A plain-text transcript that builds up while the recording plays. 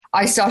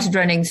I started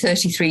running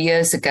 33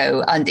 years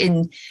ago,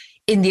 and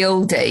in the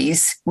old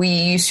days, we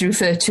used to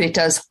refer to it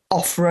as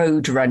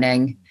off-road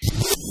running.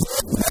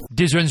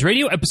 Diz Runs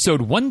Radio,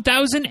 episode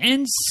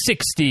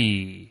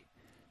 1060,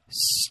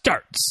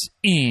 starts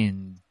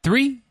in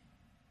 3,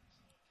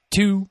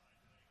 2,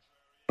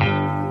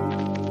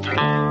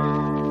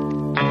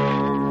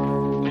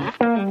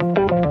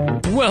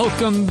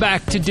 Welcome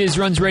back to Diz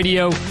Runs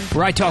Radio,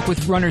 where I talk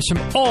with runners from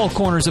all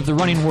corners of the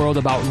running world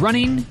about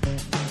running,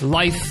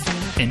 life,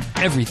 and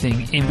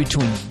everything in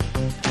between.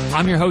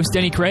 I'm your host,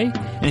 Denny Cray,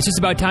 and it's just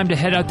about time to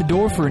head out the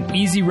door for an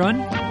easy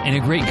run and a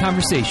great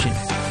conversation.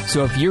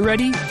 So if you're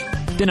ready,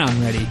 then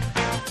I'm ready.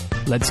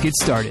 Let's get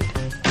started.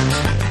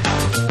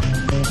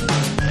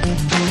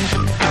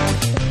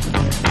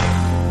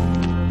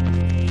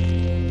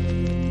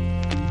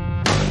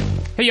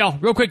 Hey y'all,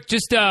 real quick,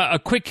 just a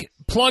quick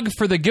plug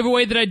for the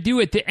giveaway that I do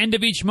at the end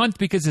of each month,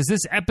 because as this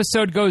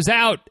episode goes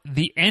out,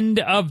 the end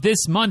of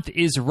this month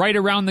is right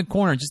around the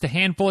corner. Just a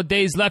handful of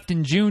days left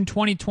in June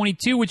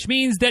 2022, which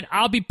means that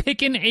I'll be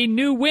picking a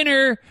new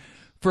winner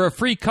for a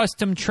free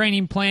custom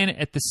training plan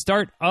at the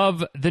start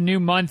of the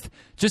new month,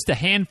 just a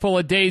handful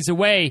of days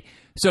away.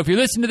 So if you're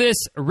listening to this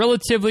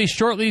relatively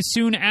shortly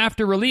soon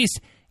after release,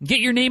 get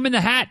your name in the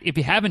hat if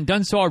you haven't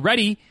done so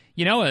already.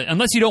 You know,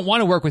 unless you don't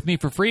want to work with me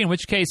for free, in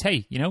which case,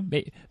 hey, you know,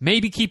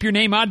 maybe keep your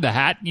name out of the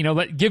hat. You know,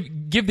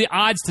 give the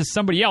odds to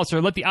somebody else,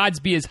 or let the odds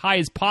be as high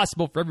as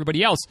possible for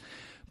everybody else.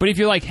 But if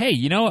you're like, hey,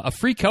 you know, a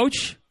free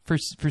coach for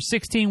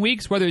 16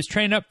 weeks, whether it's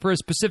training up for a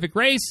specific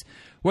race,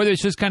 whether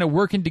it's just kind of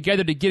working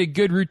together to get a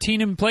good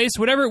routine in place,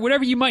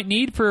 whatever you might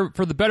need for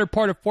the better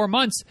part of 4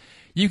 months,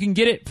 you can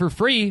get it for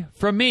free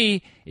from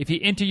me if you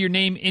enter your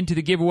name into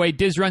the giveaway,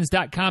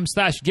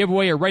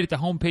 dizruns.com/giveaway, or right at the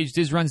homepage,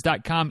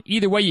 dizruns.com.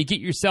 Either way, you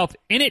get yourself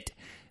in it.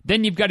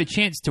 Then you've got a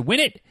chance to win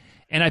it,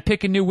 and I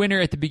pick a new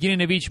winner at the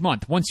beginning of each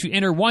month. Once you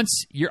enter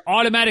once, you're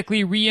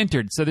automatically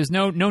re-entered, so there's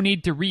no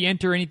need to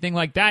re-enter or anything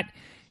like that.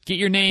 Get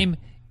your name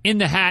in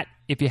the hat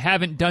if you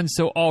haven't done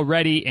so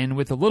already, and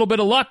with a little bit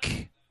of luck,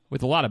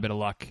 with a lot of bit of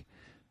luck,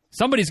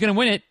 somebody's going to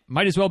win it.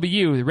 Might as well be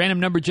you. The random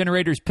number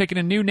generator is picking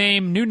a new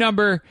name, new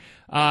number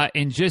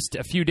in just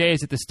a few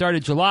days at the start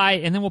of July,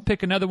 and then we'll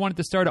pick another one at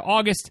the start of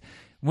August.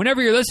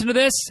 Whenever you're listening to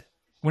this,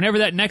 whenever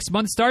that next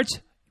month starts,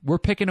 we're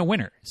picking a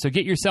winner. So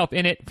get yourself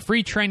in it.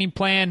 Free training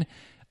plan,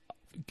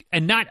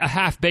 and not a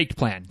half-baked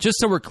plan. Just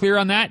so we're clear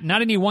on that,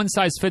 not any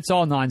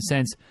one-size-fits-all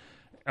nonsense.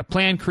 A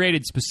plan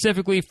created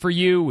specifically for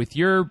you with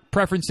your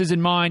preferences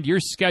in mind, your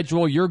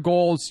schedule, your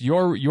goals,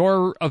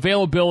 your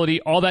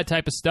availability, all that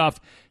type of stuff.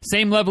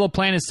 Same level of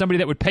plan as somebody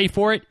that would pay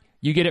for it.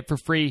 You get it for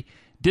free.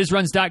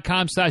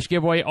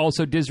 dizruns.com/giveaway,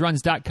 also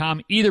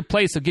dizruns.com. Either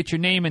place will get your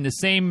name in the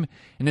same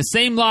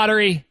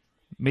lottery.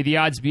 May the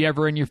odds be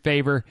ever in your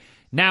favor.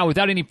 Now,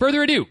 without any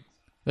further ado,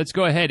 let's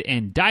go ahead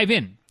and dive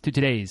in to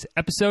today's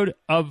episode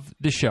of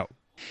the show.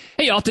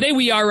 Hey, y'all. Today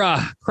we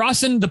are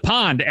crossing the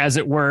pond, as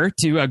it were,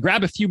 to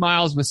grab a few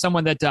miles with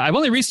someone that I've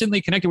only recently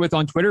connected with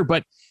on Twitter.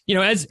 But, you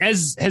know, as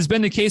has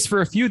been the case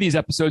for a few of these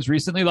episodes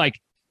recently,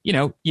 like, you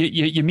know,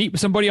 you meet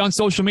with somebody on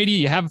social media,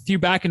 you have a few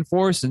back and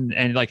forths,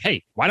 and like,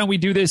 hey, why don't we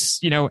do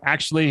this, you know,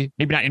 actually,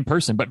 maybe not in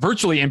person, but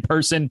virtually in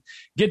person,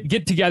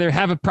 get together,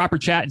 have a proper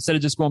chat instead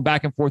of just going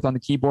back and forth on the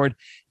keyboard.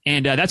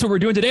 And that's what we're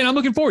doing today, and I'm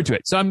looking forward to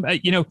it. So I'm,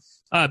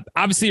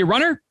 obviously a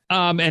runner,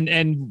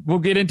 and we'll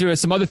get into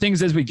some other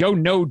things as we go,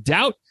 no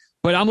doubt.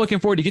 But I'm looking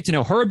forward to get to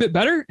know her a bit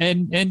better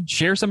and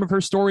share some of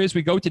her story as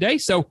we go today.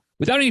 So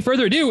without any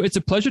further ado, it's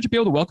a pleasure to be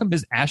able to welcome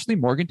Ms. Ashley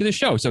Morgan to the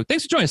show. So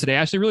thanks for joining us today,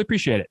 Ashley. Really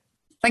appreciate it.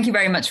 Thank you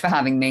very much for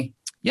having me.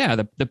 Yeah,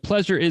 the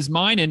pleasure is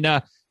mine. And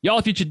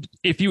y'all,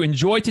 if you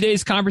enjoy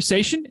today's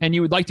conversation and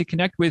you would like to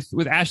connect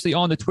with Ashley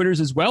on the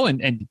Twitters as well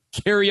and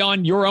carry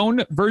on your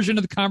own version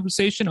of the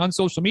conversation on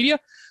social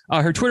media,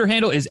 her Twitter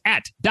handle is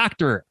at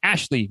Dr.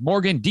 Ashley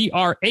Morgan,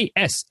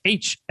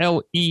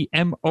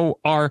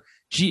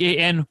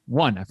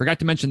 DrAshlemorgan1. I forgot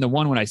to mention the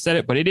one when I said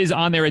it, but it is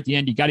on there at the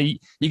end. You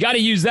gotta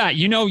use that.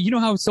 You know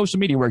how social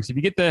media works. If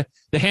you get the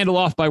handle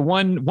off by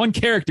one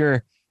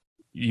character,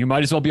 you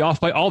might as well be off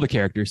by all the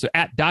characters. So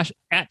at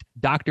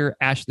Dr.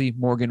 Ashley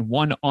Morgan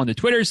 1 on the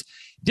Twitters.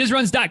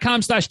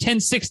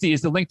 Dizruns.com/1060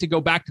 is the link to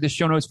go back to the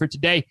show notes for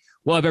today.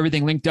 We'll have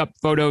everything linked up,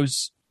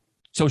 photos,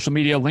 social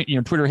media, link,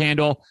 Twitter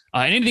handle,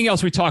 and anything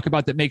else we talk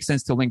about that makes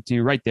sense to link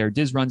to right there.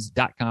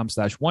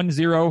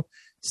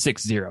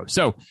 Dizruns.com/1060.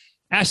 So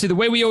Ashley, the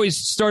way we always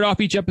start off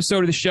each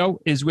episode of the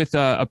show is with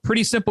a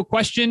pretty simple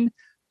question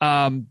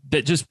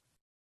that just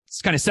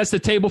kind of sets the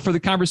table for the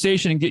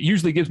conversation and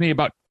usually gives me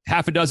about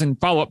half a dozen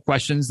follow-up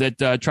questions that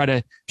try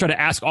to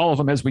ask all of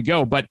them as we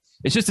go. But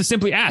it's just to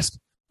simply ask,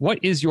 what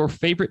is your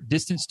favorite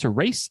distance to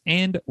race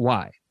and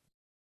why?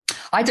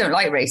 I don't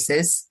like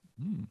races.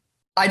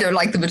 I don't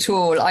like them at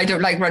all. I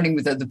don't like running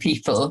with other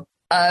people.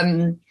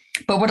 But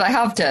what I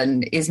have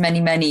done is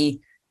many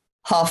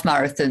half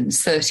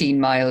marathons, 13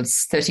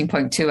 miles,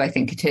 13.2, I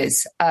think it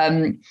is.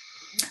 And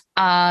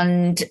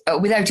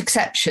without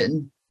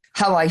exception,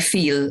 how I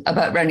feel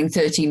about running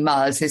 13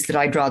 miles is that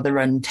I'd rather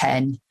run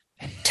 10.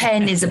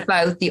 10 is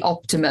about the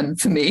optimum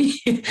for me.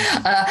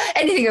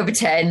 Anything over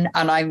 10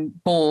 and I'm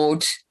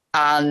bored,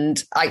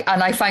 and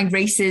I find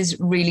races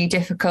really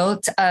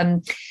difficult.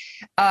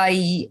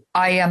 I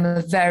am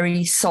a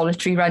very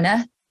solitary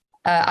runner.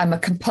 I'm a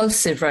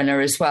compulsive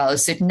runner as well.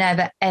 So it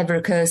never, ever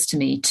occurs to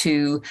me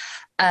to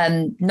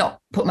not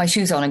put my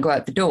shoes on and go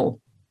out the door.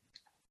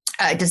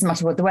 It doesn't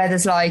matter what the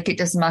weather's like. It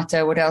doesn't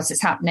matter what else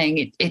is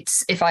happening.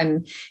 If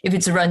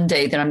it's a run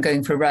day, then I'm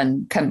going for a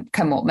run,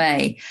 come what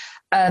may.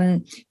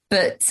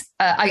 But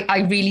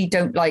I really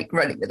don't like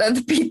running with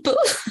other people.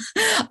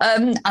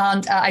 And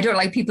I don't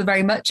like people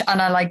very much.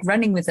 And I like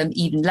running with them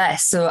even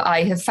less. So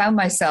I have found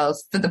myself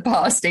for the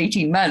past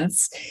 18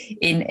 months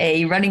in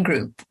a running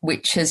group,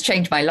 which has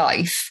changed my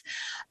life.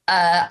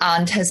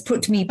 And has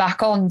put me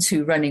back on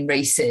to running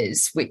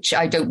races, which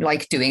I don't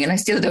like doing, and I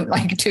still don't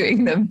like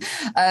doing them.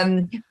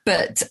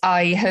 But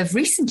I have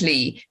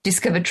recently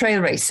discovered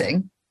trail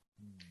racing,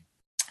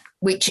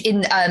 which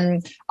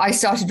I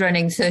started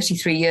running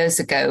 33 years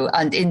ago.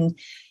 And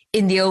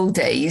in the old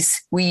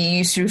days, we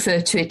used to refer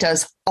to it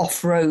as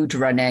off-road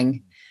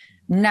running.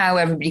 Now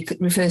everybody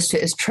refers to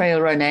it as trail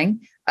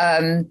running,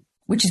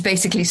 which is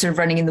basically sort of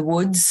running in the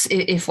woods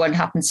if one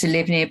happens to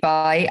live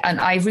nearby.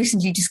 And I've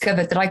recently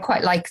discovered that I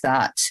quite like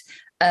that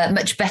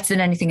much better than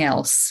anything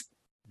else.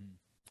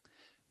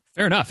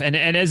 Fair enough. And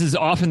as is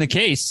often the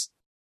case,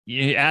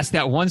 you ask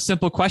that one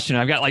simple question.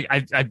 I've got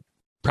I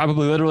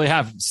probably literally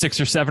have 6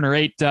 or 7 or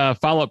 8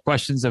 follow-up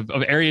questions of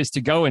areas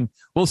to go. And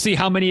we'll see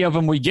how many of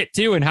them we get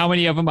to and how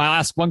many of them I'll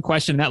ask one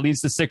question and that leads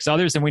to 6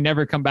 others. And we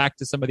never come back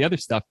to some of the other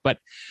stuff. But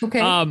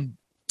okay.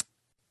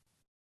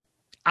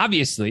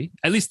 Obviously,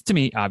 at least to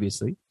me,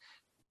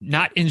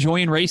 not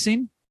enjoying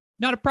racing,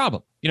 not a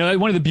problem.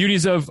 One of the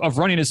beauties of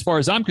running, as far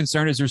as I'm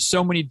concerned, is there's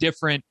so many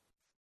different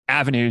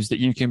avenues that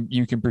you can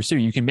pursue.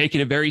 You can make it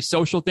a very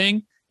social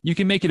thing. You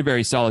can make it a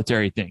very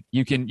solitary thing.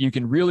 You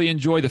can really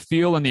enjoy the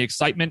feel and the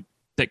excitement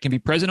that can be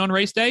present on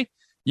race day.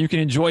 You can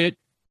enjoy it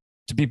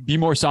to be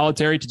more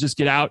solitary, to just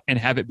get out and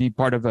have it be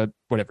part of a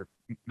whatever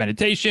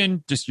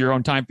meditation, just your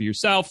own time for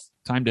yourself,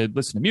 time to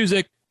listen to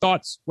music,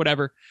 thoughts,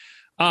 whatever.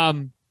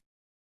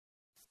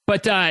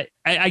 But I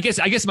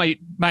guess my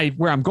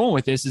where I'm going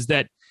with this is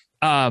that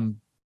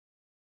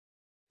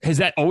has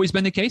that always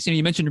been the case?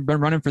 You mentioned you've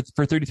been running for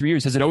 33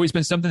 years. Has it always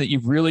been something that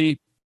you've really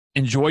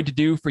enjoyed to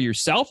do for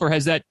yourself, or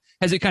has it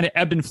kind of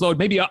ebbed and flowed?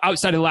 Maybe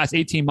outside of the last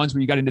 18 months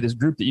where you got into this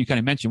group that you kind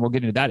of mentioned. We'll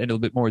get into that a little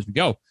bit more as we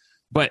go.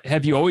 But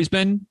have you always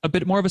been a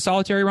bit more of a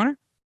solitary runner?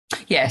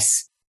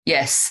 Yes,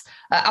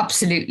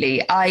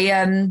 absolutely.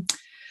 I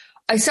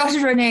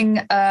started running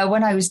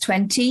when I was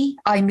 20.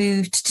 I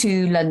moved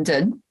to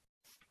London.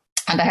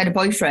 And I had a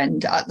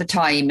boyfriend at the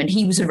time, and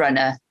he was a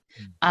runner.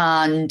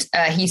 And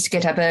he used to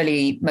get up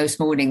early most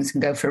mornings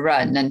and go for a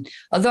run. And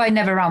although I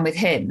never ran with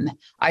him,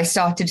 I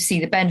started to see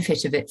the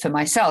benefit of it for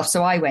myself.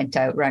 So I went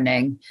out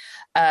running.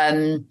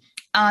 And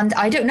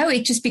I don't know,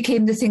 it just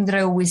became the thing that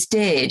I always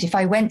did. If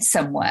I went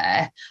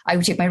somewhere, I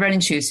would take my running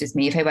shoes with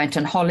me. If I went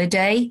on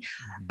holiday,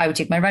 I would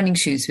take my running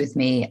shoes with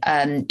me.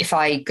 If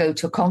I go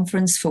to a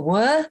conference for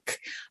work,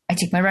 I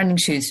take my running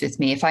shoes with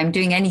me. If I'm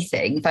doing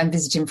anything, if I'm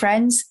visiting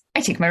friends, I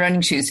take my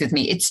running shoes with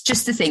me. It's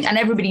just the thing. And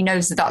everybody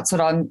knows that that's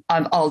what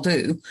I'll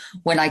do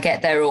when I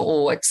get there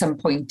or at some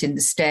point in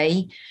the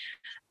stay.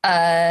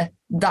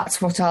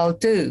 That's what I'll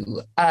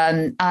do.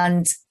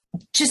 And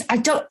just,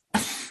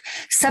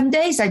 some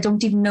days I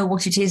don't even know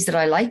what it is that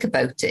I like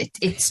about it.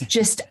 It's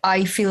just,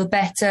 I feel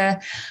better.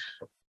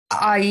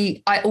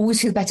 I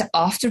always feel better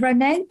after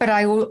running, but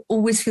I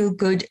always feel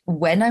good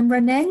when I'm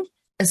running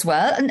as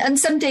well. And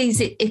some days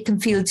it can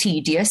feel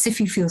tedious if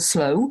you feel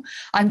slow.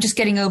 I'm just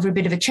getting over a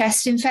bit of a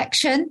chest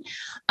infection.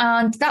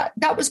 And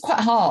that was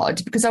quite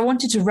hard because I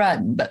wanted to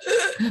run, but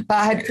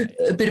I had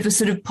a bit of a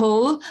sort of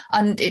pull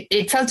and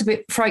it felt a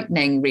bit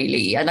frightening,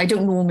 really. And I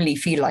don't normally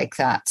feel like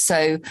that.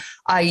 So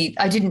I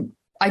didn't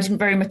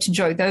very much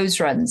enjoy those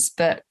runs,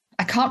 but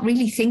I can't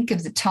really think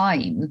of the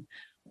time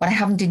when I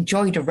haven't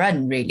enjoyed a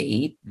run,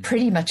 really,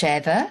 pretty much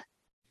ever.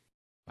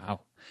 Wow.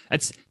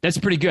 That's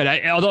pretty good.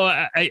 Although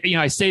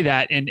I say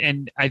that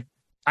and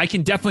I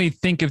can definitely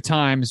think of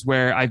times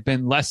where I've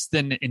been less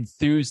than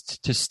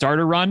enthused to start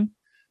a run,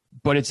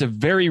 but it's a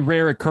very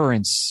rare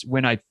occurrence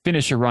when I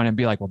finish a run and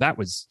be like, well, that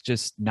was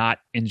just not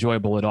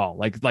enjoyable at all.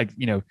 Like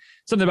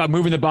something about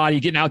moving the body,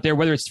 getting out there,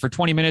 whether it's for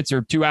 20 minutes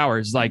or 2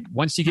 hours, like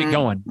once you get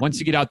going, once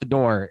you get out the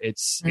door,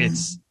 it's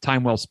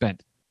time well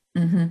spent.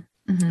 Mm-hmm.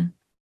 Mm-hmm.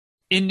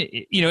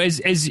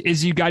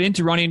 As you got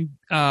into running,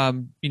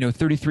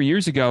 33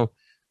 years ago,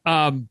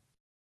 I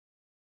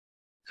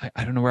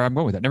don't know where I'm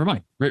going with that. Never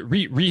mind.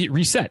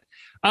 Reset.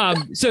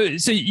 So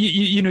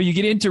you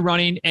get into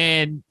running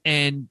and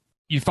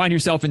you find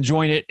yourself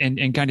enjoying it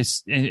and kind of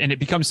and it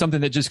becomes something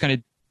that just kind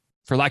of,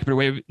 for lack of a better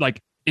way,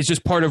 like it's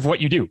just part of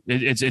what you do.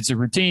 It's a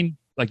routine,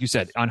 like you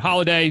said, on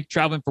holiday,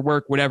 traveling for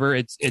work, whatever.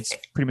 It's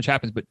pretty much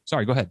happens. But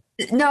sorry, go ahead.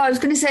 No, I was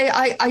going to say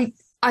I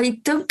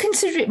don't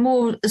consider it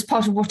more as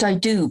part of what I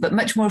do, but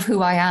much more of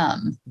who I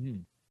am.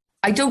 Mm.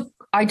 I don't.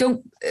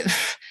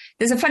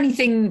 There's a funny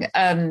thing.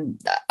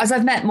 As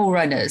I've met more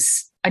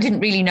runners, I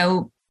didn't really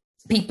know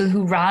people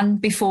who ran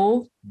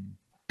before,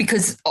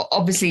 because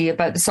obviously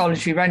about the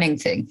solitary running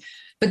thing.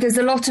 But there's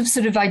a lot of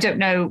sort of, I don't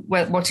know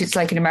what it's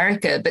like in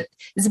America, but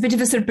there's a bit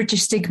of a sort of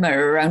British stigma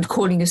around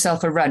calling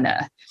yourself a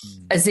runner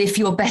as if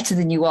you're better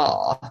than you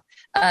are.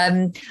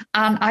 And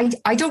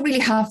I don't really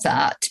have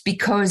that,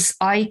 because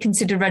I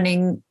consider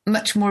running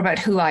much more about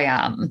who I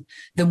am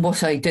than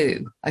what I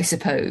do, I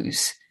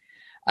suppose.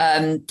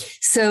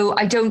 So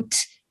I don't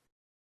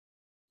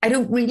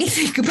really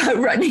think about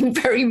running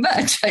very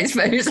much, I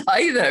suppose,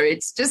 either.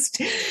 It's just,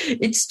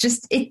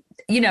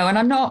 and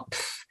I'm not,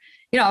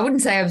 I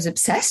wouldn't say I was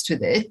obsessed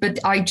with it, but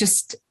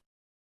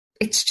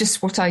it's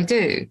just what I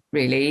do,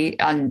 really.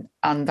 And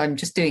I'm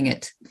just doing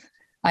it.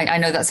 I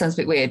know that sounds a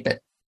bit weird, but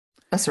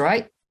that's all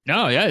right.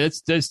 No, yeah,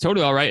 that's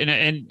totally all right.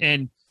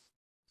 And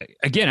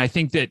again, I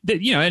think that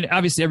and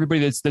obviously everybody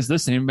that's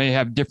listening may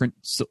have different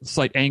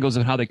slight angles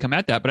of how they come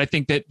at that, but I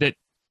think that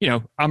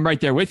I'm right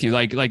there with you.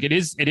 Like it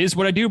is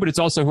what I do, but it's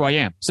also who I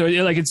am. So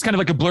it's kind of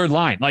like a blurred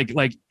line.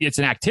 Like it's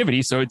an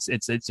activity, so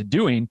it's a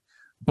doing,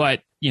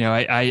 but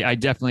I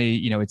definitely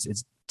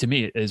it's to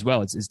me as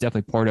well. It's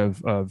definitely part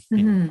of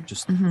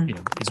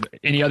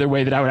any other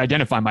way that I would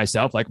identify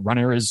myself. Like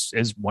runner is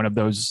one of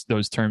those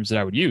terms that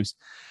I would use.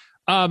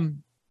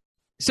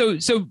 So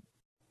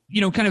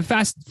kind of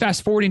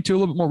fast forwarding to a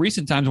little bit more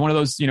recent times, one of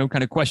those,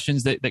 kind of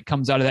questions that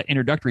comes out of that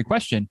introductory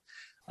question,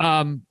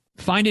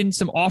 finding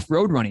some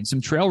off-road running, some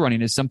trail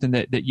running is something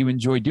that you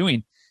enjoy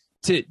doing.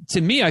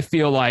 To me, I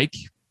feel like,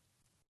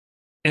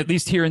 at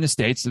least here in the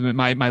States,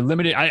 my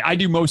limited, I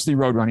do mostly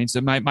road running. So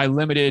my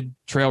limited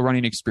trail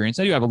running experience,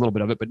 I do have a little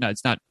bit of it, but no,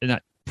 it's not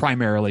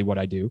primarily what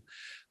I do.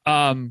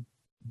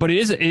 But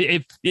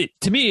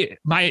to me,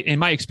 in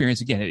my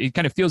experience, again, it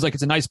kind of feels like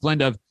it's a nice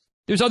blend of,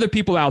 there's other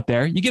people out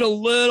there. You get a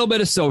little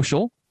bit of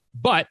social,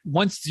 but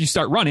once you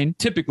start running,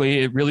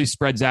 typically it really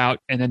spreads out,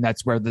 and then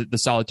that's where the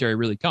solitary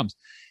really comes.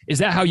 Is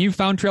that how you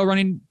found trail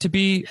running to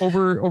be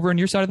over on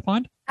your side of the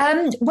pond?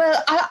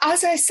 Well,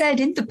 as I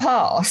said in the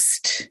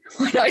past,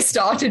 when I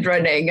started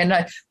running,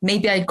 and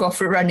maybe I'd go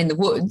for a run in the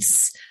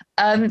woods,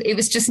 it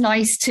was just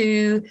nice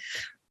to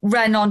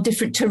run on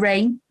different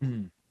terrain.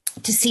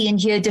 To see and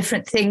hear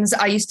different things.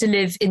 I used to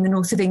live in the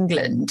north of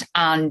England,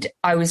 and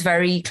I was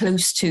very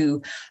close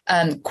to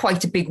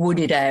quite a big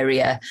wooded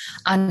area,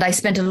 and I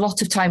spent a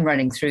lot of time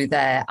running through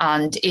there,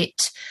 and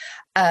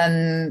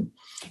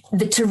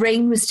the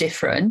terrain was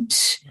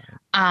different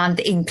and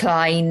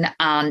incline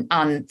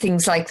and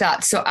things like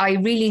that. So I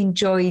really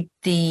enjoyed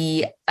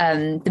the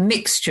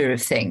mixture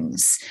of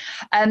things.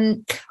 I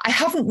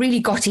haven't really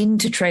got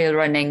into trail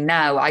running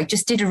now. I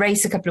just did a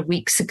race a couple of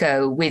weeks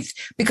ago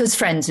because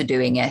friends are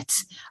doing it,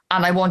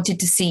 and I wanted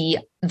to see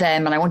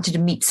them, and I wanted to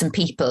meet some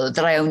people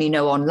that I only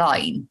know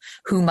online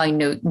whom I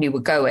knew were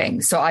going.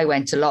 So I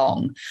went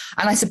along,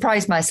 and I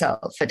surprised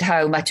myself at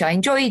how much I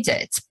enjoyed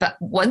it. But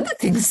one of the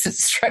things that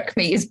struck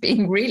me as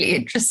being really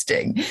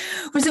interesting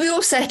was that we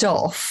all set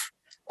off.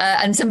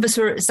 And some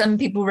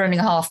people were running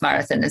a half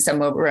marathon, and some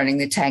were running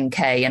the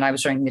 10K, and I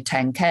was running the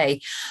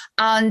 10K.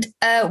 And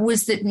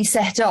was that we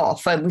set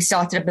off, and we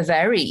started up a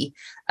very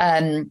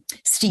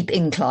steep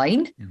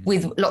incline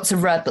with lots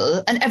of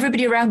rubble, and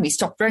everybody around me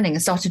stopped running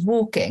and started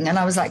walking. And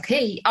I was like,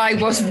 hey, I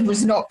was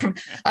not, and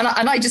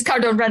I just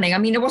carried on running. I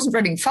mean, I wasn't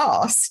running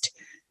fast,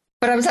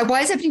 but I was like,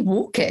 why is everybody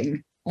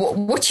walking?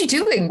 What are you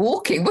doing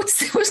walking?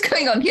 What's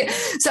going on here?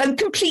 So I'm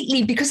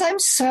completely, because I'm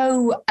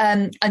so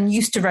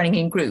unused to running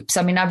in groups.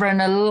 I mean, I've run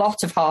a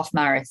lot of half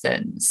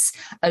marathons,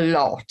 a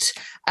lot.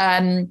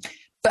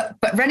 But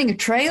running a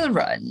trail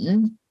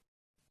run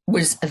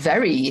was a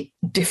very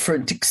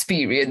different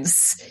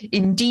experience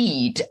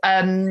indeed.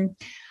 And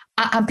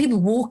people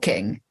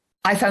walking,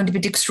 I found a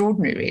bit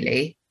extraordinary,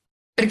 really.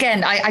 But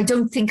again, I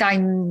don't think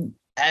I'm,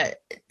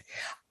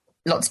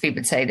 lots of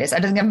people say this, I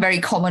don't think I'm a very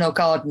common or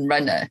garden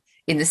runner,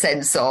 in the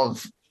sense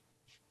of,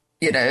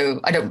 I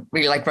don't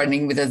really like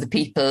running with other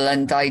people,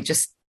 and I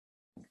just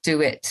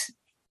do it.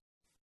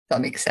 If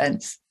that makes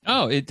sense.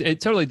 Oh, it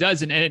totally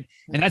does. And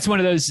that's one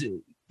of those,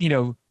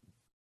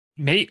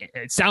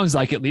 it sounds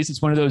like, at least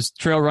it's one of those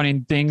trail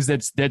running things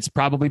that's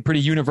probably pretty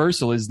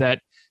universal, is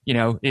that,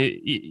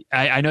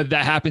 I know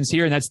that happens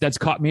here, and that's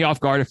caught me off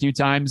guard a few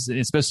times,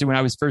 especially when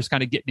I was first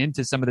kind of getting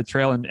into some of the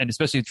trail and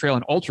especially the trail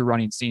and ultra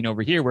running scene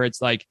over here, where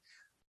it's like,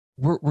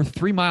 we're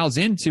 3 miles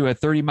into a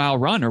 30-mile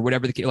run or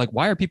whatever. Like,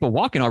 why are people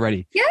walking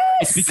already? Yes.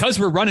 It's because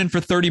we're running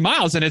for 30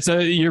 miles and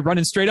you're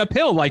running straight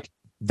uphill. Like,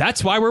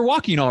 that's why we're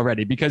walking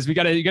already, because you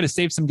got to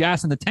save some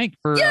gas in the tank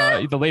for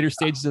the later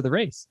stages of the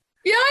race.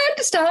 Yeah, I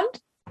understand.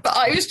 But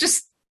I was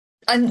just,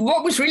 and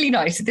what was really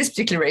nice at this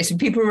particular race, when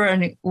people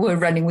were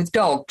running with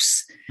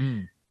dogs,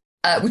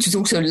 which was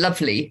also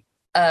lovely.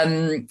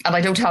 And I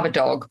don't have a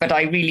dog, but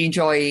I really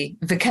enjoy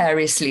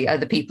vicariously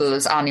other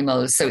people's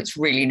animals. So it's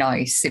really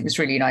nice. It was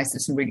really nice.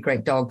 There's some really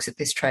great dogs at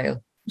this trail.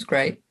 It was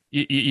great.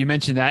 You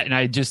mentioned that, and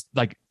I just,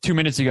 like 2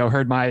 minutes ago,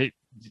 heard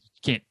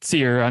can't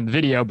see her on the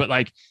video, but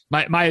like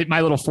my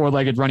little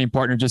 4-legged running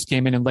partner just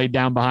came in and laid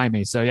down behind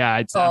me. So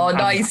yeah,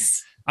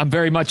 nice. I'm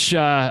very much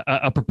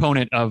a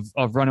proponent of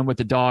running with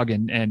the dog,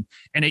 and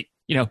it,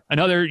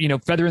 another,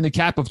 feather in the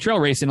cap of trail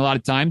racing. A lot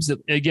of times,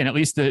 again, at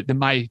least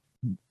my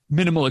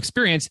minimal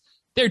experience,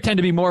 they tend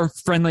to be more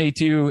friendly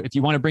to, if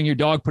you want to bring your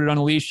dog, put it on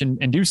a leash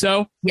and do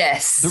so.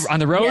 Yes. On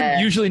the road,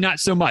 usually not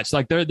so much.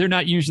 Like they're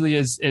not usually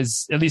as,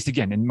 at least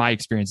again, in my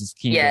experience, as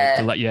keen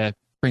to let you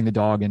bring the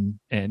dog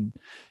and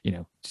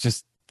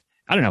just,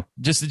 I don't know,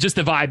 just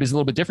the vibe is a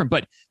little bit different.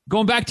 But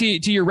going back to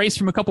your race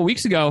from a couple of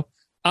weeks ago,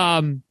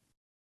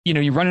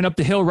 you're running up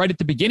the hill right at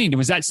the beginning.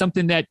 Was that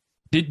something that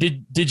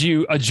did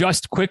you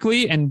adjust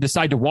quickly and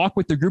decide to walk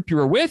with the group you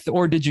were with,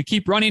 or did you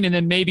keep running and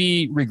then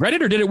maybe regret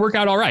it, or did it work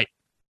out all right?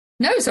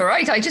 No, it's all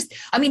right.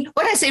 When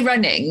I say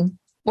running,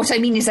 what I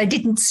mean is I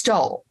didn't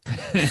stop.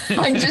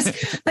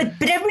 But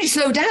everybody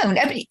slowed down.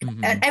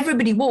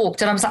 Everybody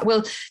walked. And I was like,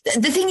 well,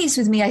 the thing is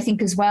with me, I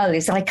think as well,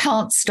 is that I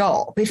can't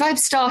stop. If I've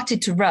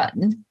started to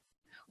run,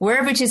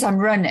 wherever it is I'm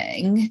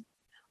running,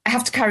 I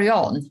have to carry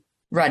on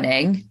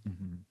running.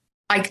 Mm-hmm.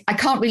 I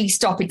can't really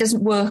stop. It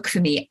doesn't work for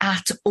me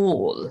at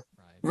all.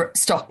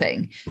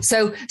 Stopping.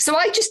 So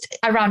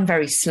I ran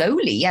very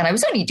slowly, and I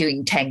was only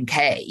doing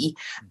 10K.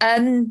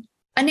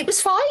 And it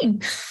was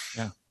fine,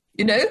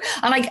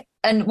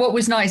 and what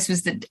was nice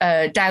was that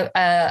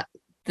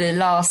the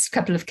last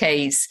couple of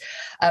Ks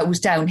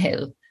was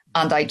downhill,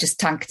 and I just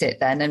tanked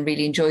it then and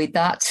really enjoyed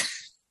that.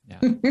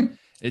 Yeah.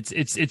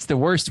 It's the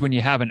worst when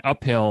you have an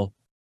uphill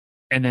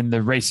and then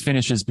the race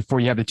finishes before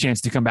you have the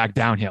chance to come back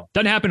downhill.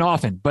 Doesn't happen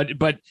often,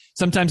 but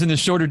sometimes in the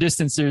shorter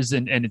distances,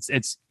 and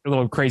it's a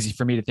little crazy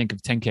for me to think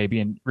of 10K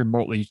being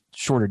remotely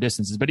shorter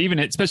distances, but even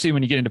especially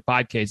when you get into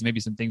 5Ks, maybe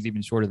some things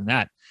even shorter than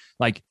that,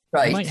 like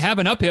you might have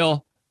an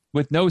uphill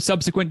with no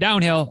subsequent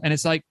downhill. And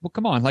it's like, well,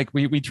 come on, like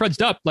we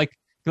trudged up, like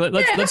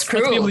let's be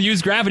able to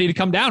use gravity to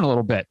come down a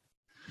little bit.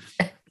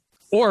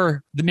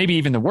 Or maybe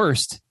even the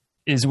worst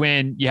is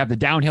when you have the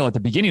downhill at the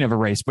beginning of a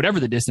race, whatever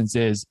the distance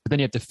is, but then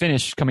you have to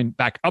finish coming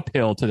back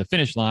uphill to the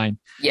finish line.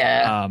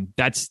 Yeah.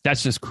 That's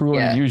just cruel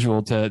and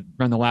unusual to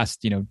run the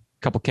last,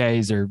 couple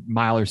Ks or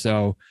mile or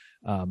so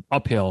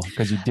uphill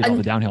because you did all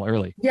the downhill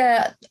early.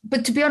 Yeah.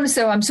 But to be honest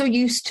though, I'm so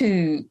used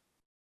to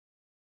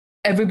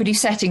everybody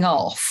setting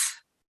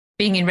off,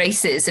 being in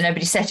races and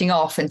everybody setting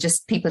off and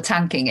just people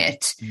tanking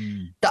it,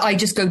 that I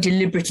just go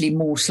deliberately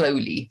more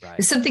slowly. Right.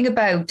 There's something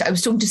about, I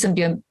was talking to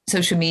somebody on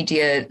social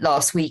media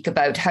last week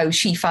about how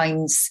she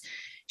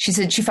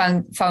said she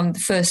found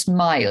the first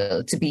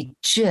mile to be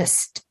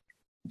just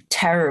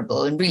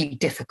terrible and really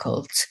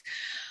difficult.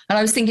 And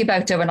I was thinking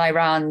about it when I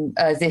ran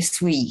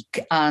this week,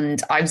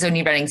 and I was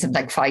only running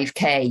something like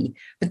 5K,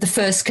 but the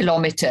first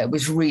kilometre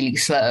was really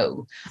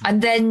slow.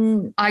 And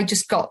then I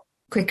just got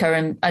quicker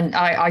and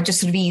I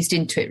just sort of eased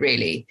into it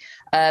really.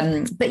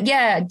 But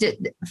yeah,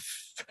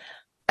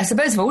 I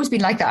suppose I've always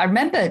been like that. I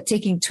remember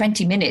taking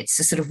 20 minutes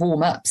to sort of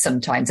warm up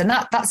sometimes. And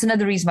that's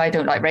another reason why I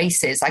don't like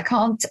races. I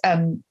can't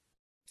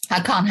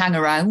hang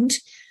around.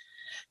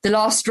 The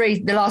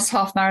last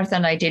half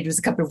marathon I did was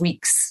a couple of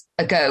weeks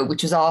ago,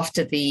 which was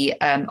after the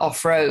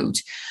off-road.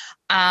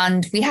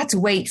 And we had to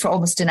wait for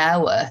almost an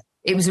hour.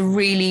 It was a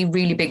really,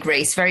 really big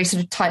race, very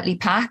sort of tightly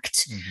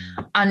packed.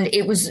 Mm-hmm. And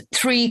it was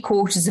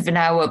 3/4 of an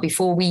hour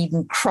before we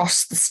even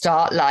crossed the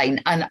start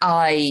line. And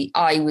I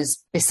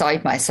was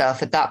beside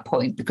myself at that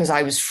point because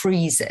I was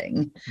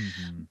freezing.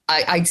 Mm-hmm.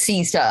 I'd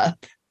seized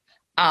up.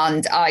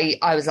 And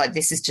I was like,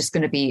 this is just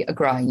going to be a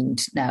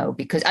grind now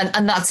because,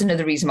 and that's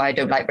another reason why I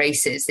don't like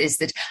races, is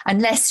that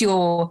unless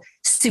you're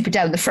super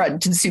down the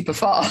front and super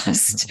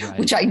fast, right,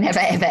 which I never,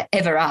 ever,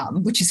 ever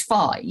am, which is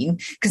fine.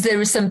 Because there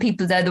are some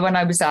people there, the one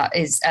I was at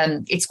is,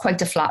 it's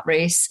quite a flat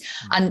race.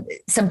 And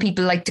some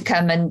people like to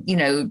come and,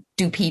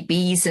 do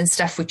PBs and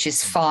stuff, which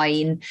is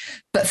fine.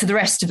 But for the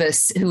rest of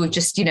us who are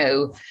just,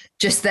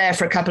 just there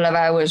for a couple of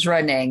hours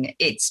running,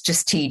 it's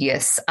just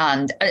tedious.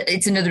 And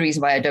it's another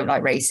reason why I don't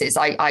like races.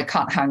 I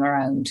can't hang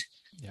around.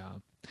 Yeah.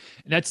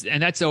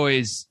 And that's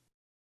always,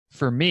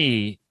 for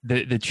me,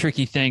 the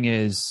tricky thing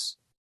is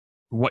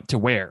what to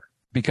wear,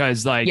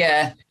 because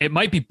it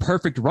might be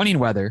perfect running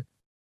weather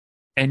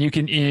and you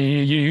can,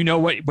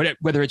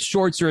 whether it's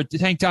shorts or a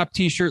tank top,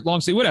 t-shirt,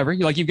 long sleeve, whatever,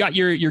 you've got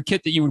your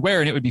kit that you would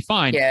wear and it would be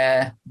fine.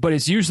 Yeah. But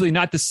it's usually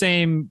not the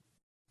same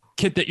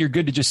kit that you're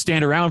good to just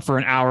stand around for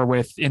an hour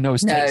with in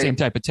those same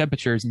type of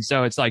temperatures. And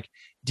so it's like,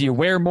 do you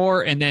wear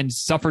more and then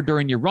suffer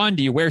during your run?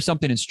 Do you wear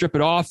something and strip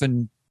it off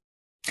and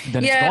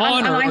then it's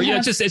gone?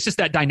 It's just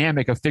that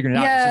dynamic of figuring it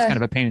out. It's just kind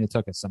of a pain in the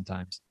tuchus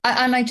sometimes.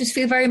 And I just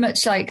feel very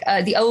much like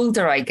the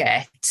older I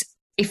get,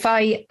 if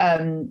I,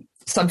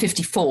 so I'm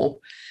 54,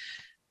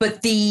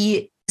 but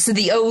the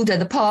older,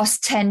 the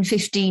past 10,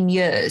 15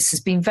 years has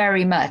been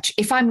very much,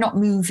 if I'm not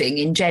moving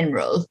in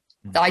general,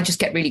 I just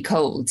get really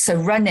cold. So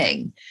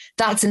running,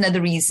 that's another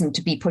reason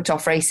to be put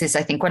off races.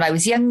 I think when I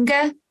was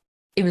younger,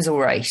 it was all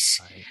right.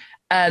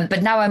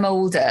 But now I'm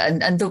older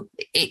and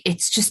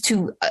it's just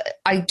too,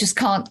 I just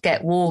can't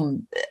get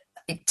warm.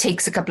 It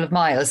takes a couple of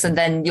miles and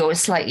then you're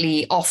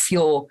slightly off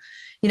your,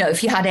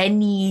 if you had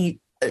any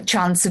a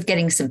chance of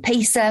getting some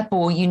pace up,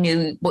 or you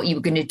knew what you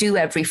were going to do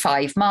every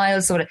 5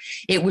 miles, or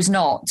it was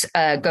not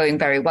going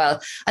very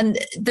well. And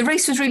the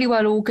race was really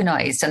well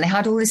organized, and they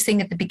had all this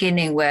thing at the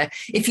beginning where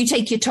if you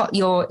take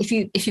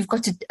if you've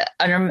got to,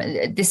 I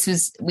remember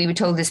we were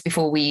told this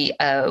before we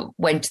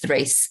went to the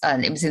race,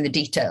 and it was in the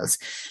details.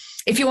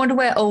 If you want to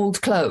wear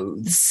old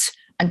clothes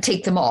and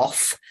take them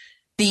off,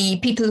 the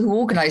people who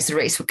organised the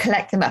race would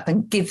collect them up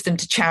and give them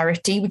to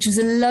charity, which was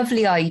a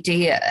lovely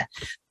idea.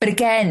 But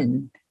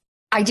again,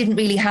 I didn't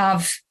really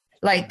have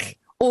like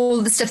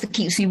all the stuff that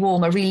keeps me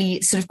warm are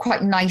really sort of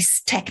quite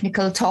nice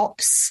technical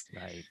tops.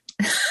 Right.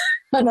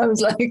 And I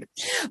was like,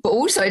 but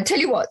also I tell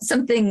you what,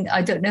 something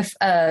I don't know if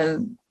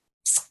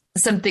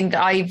something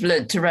that I've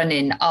learned to run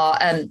in are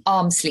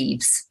arm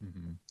sleeves,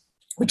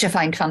 which I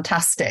find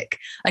fantastic.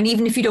 And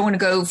even if you don't want to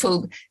go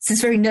full,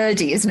 it's very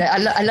nerdy, isn't it?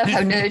 I love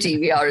how nerdy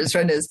we are as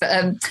runners.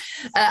 But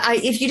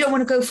if you don't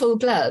want to go full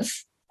glove,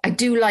 I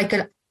do like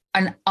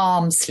an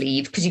arm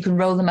sleeve because you can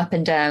roll them up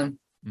and down.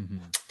 Mm-hmm.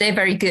 They're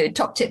very good.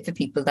 Top tip for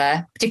people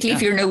there, particularly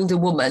if you're an older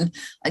woman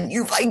and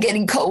you find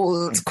getting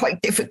cold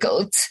quite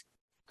difficult.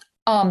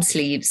 Arm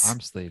sleeves.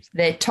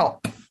 They're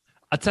top.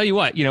 I'll tell you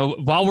what,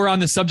 while we're on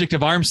the subject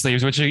of arm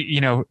sleeves, which,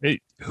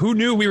 who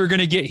knew we were going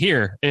to get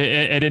here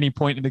at any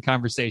point in the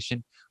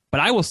conversation? But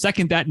I will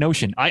second that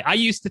notion. I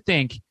used to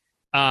think,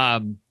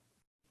 and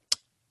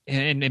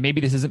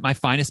maybe this isn't my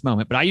finest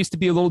moment, but I used to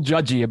be a little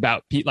judgy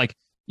about, like,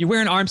 you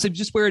wear an arm sleeve,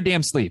 just wear a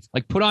damn sleeve.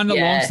 Like, put on a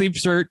long sleeve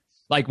shirt.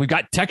 Like, we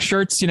got tech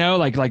shirts,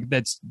 like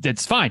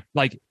that's fine.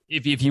 Like,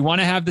 if you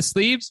want to have the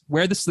sleeves,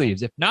 wear the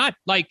sleeves. If not,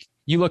 like,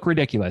 you look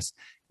ridiculous.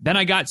 Then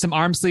I got some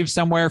arm sleeves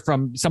somewhere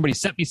from somebody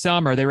sent me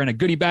some, or they were in a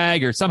goodie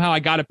bag, or somehow I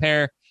got a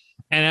pair.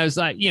 And I was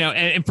like,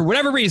 and for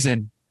whatever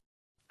reason,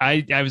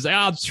 I was like,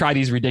 I'll try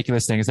these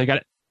ridiculous things.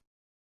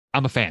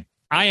 I'm a fan.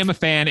 I am a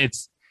fan. They're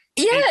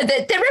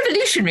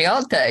revolutionary,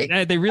 aren't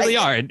they? They really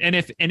are. And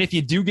if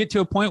you do get to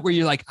a point where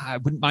you're like, I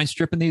wouldn't mind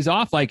stripping these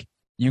off, like,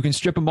 you can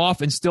strip them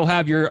off and still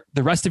have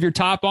the rest of your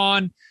top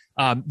on.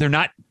 They're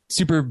not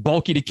super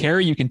bulky to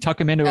carry. You can tuck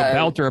them into a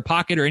belt or a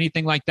pocket or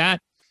anything like that.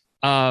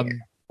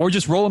 Or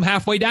just roll them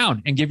halfway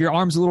down and give your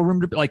arms a little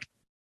room to, like,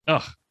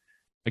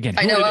 again,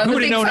 who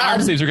would have known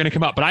arm sleeves are going to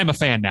come up, but I'm a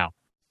fan now.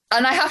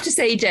 And I have to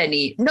say,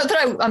 Jenny, not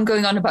that I'm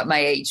going on about my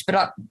age,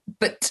 but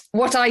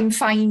what I'm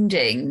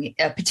finding,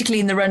 particularly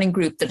in the running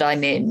group that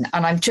I'm in,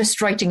 and I'm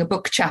just writing a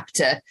book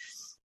chapter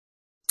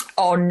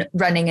on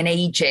running and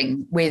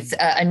aging with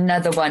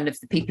another one of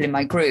the people in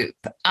my group.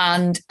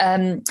 And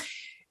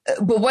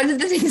but one of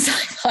the things I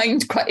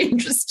find quite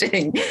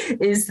interesting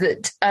is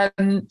that,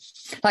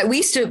 like, we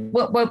used to,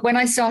 when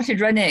I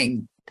started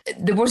running,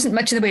 there wasn't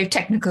much in the way of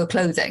technical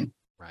clothing.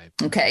 Right.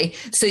 Okay.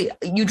 So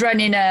you'd run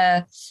in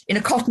a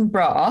cotton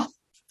bra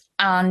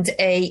and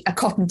a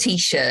cotton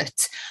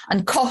t-shirt,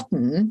 and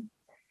cotton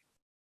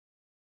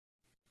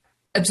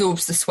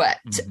absorbs the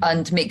sweat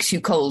and makes you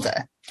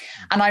colder.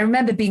 And I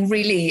remember being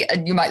really,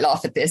 and you might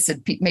laugh at this,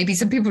 and maybe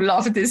some people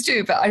laugh at this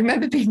too, but I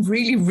remember being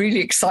really, really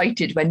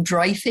excited when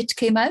Dry Fit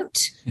came out.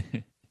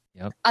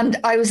 Yep. And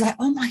I was like,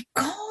 oh my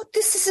God,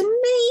 this is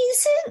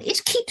amazing.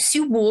 It keeps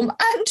you warm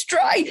and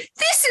dry.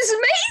 This is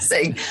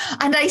amazing.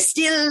 And I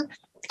still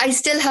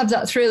have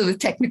that thrill with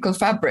technical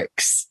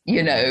fabrics,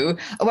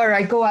 where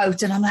I go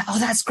out and I'm like, oh,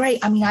 that's great.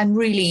 I mean, I'm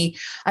really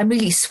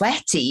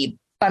sweaty,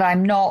 but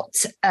I'm not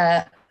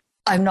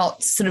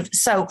sort of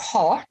so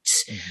hot.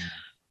 Mm-hmm.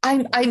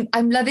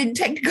 I'm loving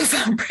technical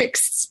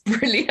fabrics. It's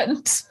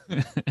brilliant.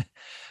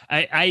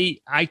 I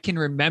can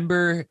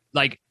remember,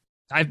 like,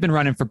 I've been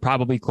running for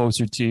probably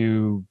closer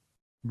to,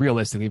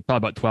 realistically,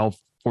 probably about 12,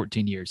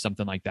 14 years,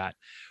 something like that,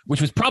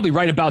 which was probably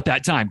right about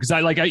that time. Because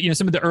I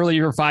some of the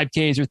earlier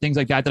 5Ks or things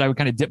like that I would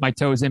kind of dip my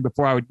toes in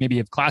before I would maybe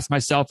have classed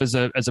myself as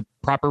a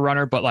proper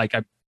runner, but like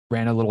I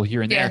ran a little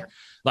here and there.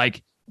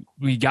 Like,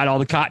 we got all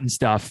the cotton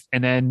stuff,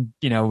 and then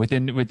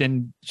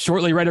within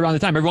shortly, right around the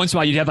time, every once in a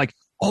while you'd have like,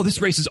 oh,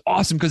 this race is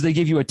awesome because they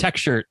give you a tech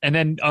shirt, and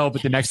then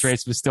but the next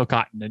race was still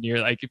cotton, and you're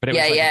like, but it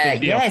was like a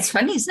big deal. It's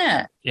funny, isn't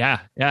it?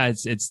 Yeah.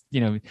 It's it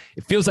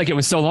feels like it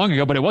was so long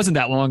ago, but it wasn't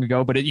that long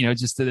ago. But it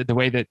just the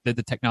way that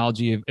the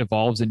technology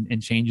evolves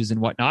and changes and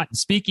whatnot. And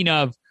speaking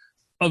of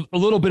a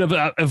little bit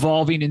of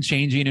evolving and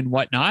changing and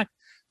whatnot,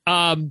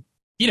 as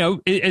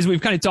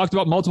we've kind of talked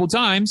about multiple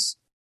times,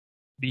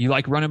 you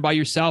like running by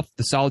yourself,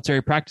 the solitary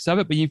practice of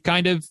it, but you've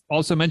kind of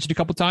also mentioned a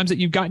couple times that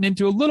you've gotten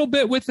into a little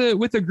bit with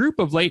a group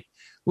of late.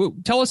 Well,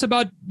 tell us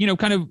about,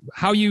 kind of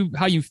how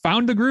you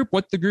found the group,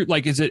 what the group,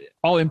 like, is it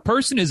all in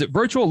person? Is it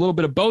virtual? A little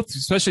bit of both,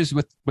 especially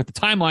with the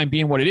timeline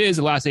being what it is,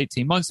 the last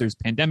 18 months, there's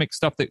pandemic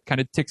stuff that kind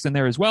of ticks in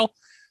there as well.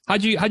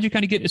 How'd you kind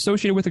of get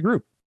associated with the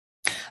group?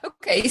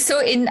 Okay. So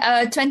in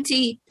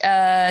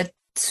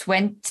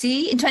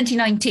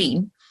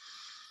 2019,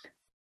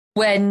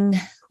 when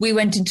we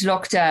went into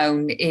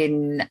lockdown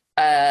in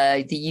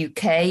the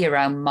UK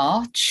around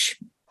March,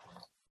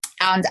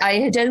 and I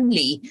had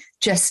only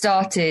just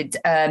started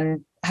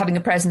having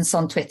a presence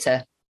on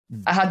Twitter.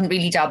 I hadn't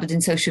really dabbled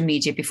in social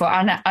media before.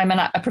 And I'm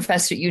a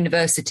professor at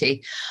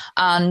university,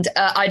 and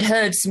I'd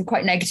heard some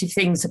quite negative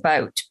things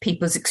about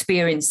people's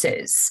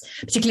experiences,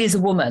 particularly as a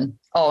woman,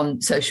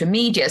 on social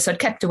media. So I'd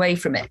kept away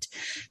from it.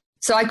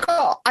 So I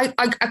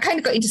kind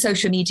of got into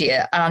social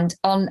media, and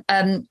on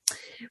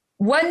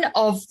one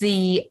of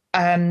the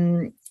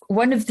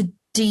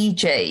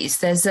DJs,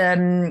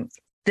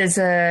 there's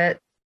a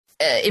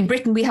in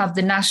Britain we have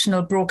the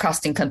national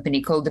broadcasting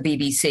company called the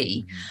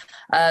BBC,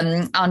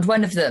 and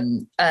one of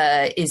them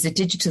is a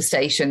digital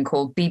station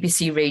called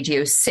BBC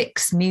Radio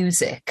 6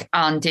 Music,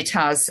 and it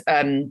has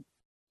and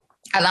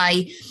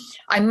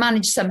I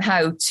managed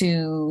somehow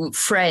to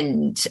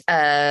friend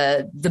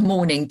the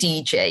morning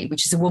DJ,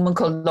 which is a woman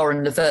called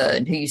Lauren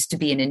Laverne, who used to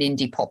be in an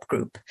indie pop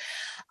group.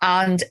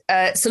 And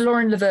so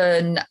Lauren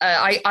Laverne,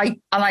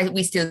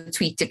 we still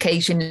tweet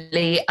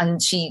occasionally,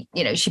 and she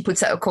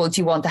puts out a call. Do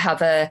you want to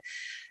have a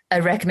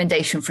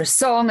recommendation for a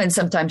song? And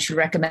sometimes she'll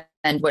recommend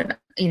when,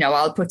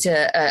 I'll put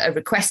a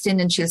request in,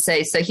 and she'll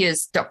say, so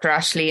here's Dr.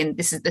 Ashley, and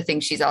this is the thing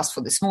she's asked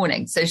for this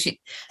morning. So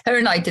her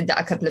and I did that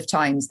a couple of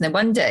times. And then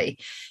one day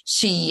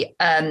she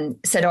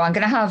said, I'm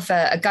going to have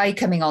a guy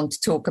coming on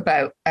to talk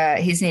about,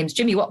 his name's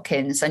Jimmy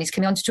Watkins, and he's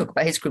coming on to talk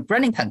about his group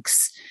Running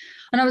Punks.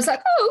 And I was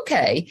like, oh,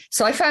 okay.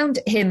 So I found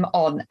him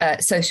on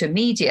social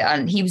media,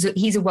 and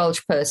he's a Welsh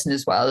person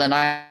as well. And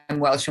I'm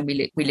Welsh, and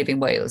we live in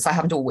Wales. I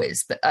haven't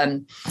always, but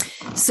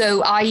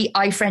so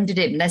I friended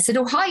him, and I said,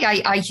 oh,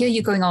 hi, I hear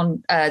you're going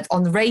on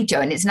the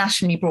radio, and it's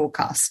nationally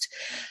broadcast.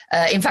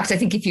 In fact, I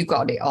think if you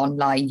got it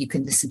online, you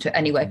can listen to it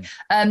anyway.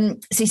 So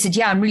he said,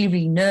 yeah, I'm really,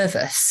 really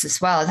nervous as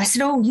well. And I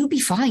said, oh, you'll be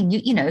fine.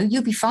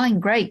 You'll be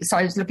fine. Great. So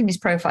I was looking his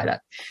profile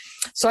up.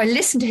 So I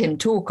listened to him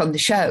talk on the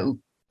show.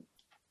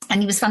 And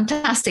he was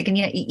fantastic. And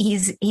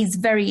he's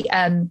very,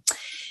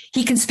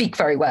 he can speak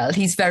very well.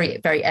 He's very,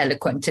 very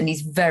eloquent, and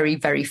he's very,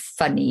 very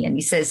funny. And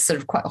he says sort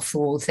of quite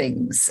off-the-wall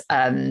things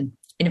in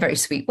a very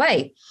sweet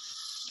way.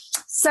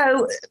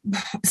 So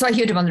I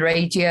heard him on the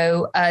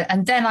radio,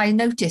 and then I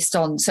noticed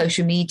on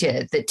social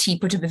media that he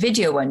put up a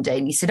video one day,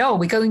 and he said, oh,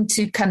 we're going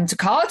to come to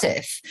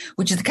Cardiff,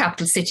 which is the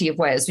capital city of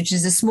Wales, which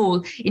is a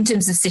small, in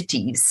terms of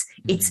cities,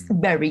 it's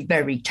very,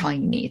 very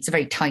tiny. It's a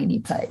very tiny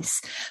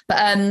place.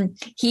 But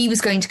he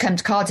was going to come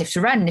to Cardiff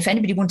to run, and if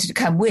anybody wanted to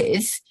come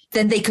with,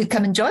 then they could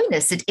come and join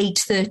us at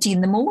 8:30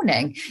 in the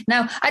morning.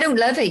 Now, I don't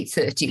love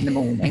 8:30 in the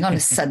morning on a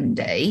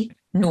Sunday,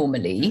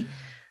 normally,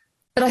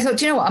 but I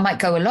thought, you know what, I might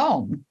go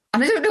along.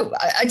 And I don't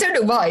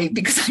know why,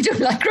 because I don't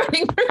like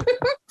running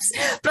groups.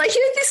 But I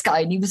heard this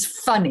guy, and he was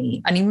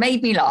funny, and he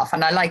made me laugh.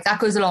 And that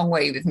goes a long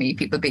way with me,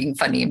 people being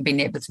funny and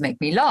being able to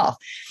make me laugh.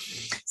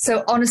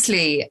 So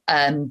honestly,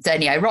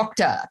 Denny, I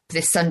rocked up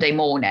this Sunday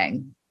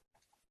morning,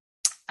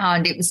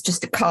 and it was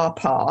just a car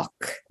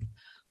park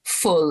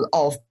full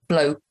of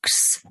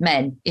blokes,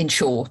 men in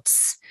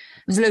shorts.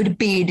 There was a load of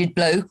bearded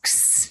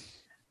blokes,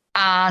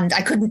 and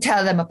I couldn't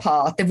tell them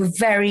apart. There were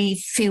very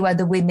few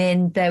other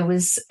women. There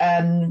was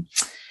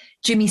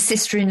Jimmy's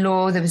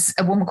sister-in-law, there was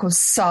a woman called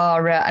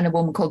Sarah and a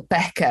woman called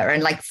Becca,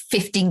 and like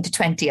 15 to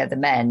 20 other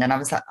men. And I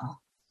was like, oh,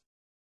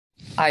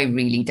 I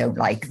really don't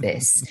like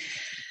this.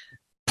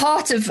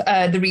 Part of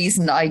the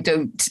reason I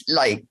don't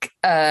like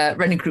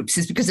running groups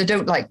is because I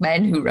don't like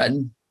men who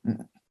run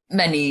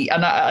many,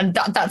 and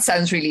that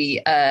sounds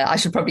really, I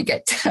should probably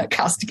get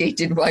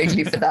castigated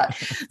widely for that.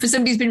 For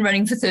somebody who's been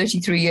running for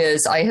 33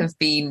 years, I have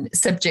been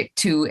subject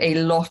to a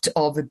lot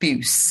of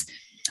abuse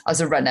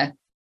as a runner.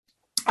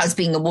 As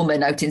being a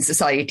woman out in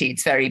society,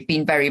 it's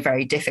been very,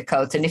 very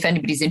difficult. And if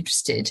anybody's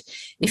interested,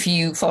 if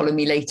you follow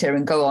me later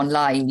and go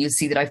online, you'll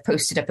see that I've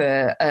posted up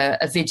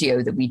a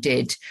video that we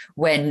did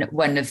when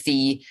one of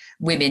the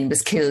women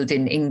was killed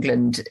in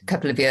England a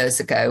couple of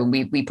years ago. And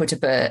we put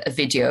up a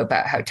video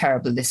about how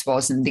terrible this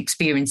was, and the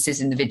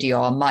experiences in the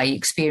video are my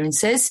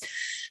experiences.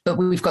 But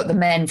we've got the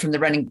men from the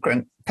Running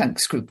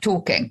Punks group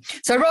talking.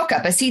 So I rock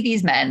up, I see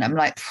these men, I'm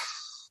like,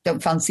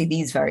 don't fancy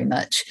these very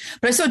much.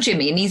 But I saw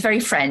Jimmy, and he's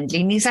very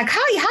friendly, and he's like,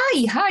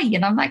 hi.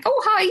 And I'm like,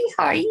 oh,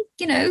 hi,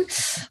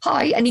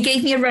 hi. And he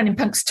gave me a Running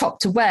Punks top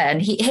to wear.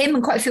 And him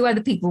and quite a few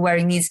other people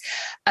wearing these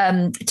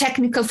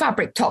technical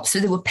fabric tops. So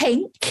they were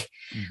pink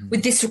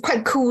with this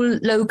quite cool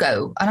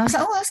logo. And I was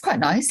like, oh, that's quite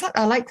nice.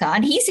 I like that.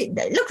 And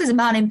look, there's a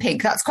man in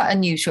pink. That's quite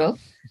unusual.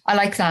 I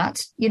like that.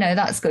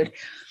 That's good.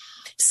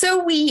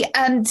 So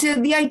so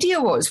the idea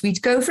was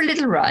we'd go for a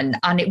little run,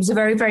 and it was a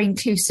very, very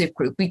inclusive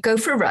group. We'd go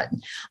for a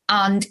run,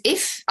 and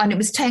it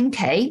was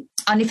 10K.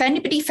 And if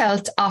anybody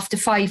felt after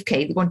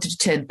 5K they wanted to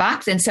turn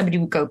back, then somebody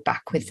would go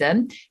back with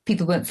them.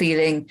 People weren't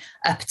feeling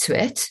up to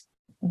it,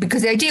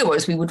 because the idea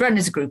was we would run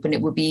as a group, and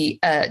it would be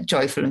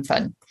joyful and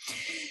fun.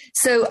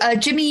 So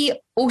Jimmy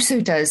also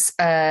does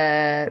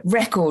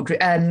record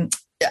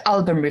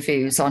album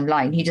reviews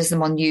online. He does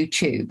them on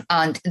YouTube,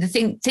 and the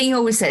thing he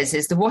always says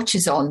is the watch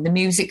is on, the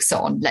music's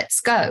on,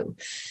 let's go.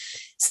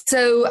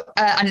 So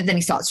and then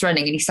he starts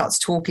running, and he starts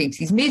talking to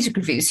these music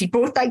reviews. He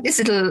brought like this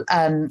little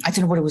I don't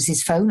know what it was,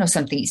 his phone or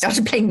something. He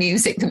started playing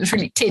music that was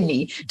really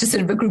tinny to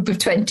sort of a group of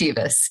 20 of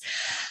us.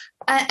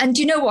 And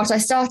you know what, I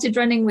started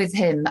running with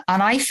him,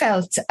 and I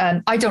felt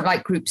I don't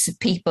like groups of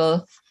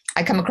people.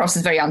 I come across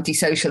as very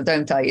antisocial,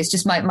 don't I? It's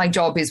just my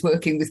job is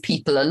working with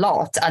people a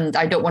lot, and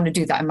I don't want to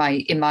do that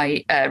in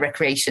my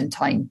recreation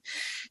time.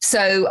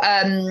 So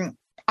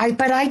I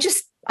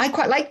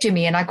quite like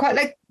Jimmy, and I quite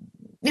like,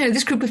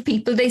 this group of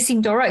people. They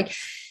seemed all right.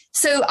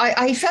 So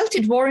I felt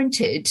it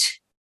warranted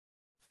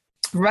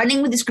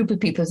running with this group of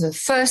people for the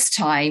first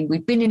time.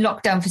 We'd been in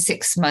lockdown for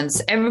 6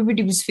 months.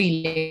 Everybody was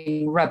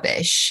feeling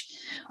rubbish.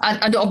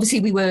 And obviously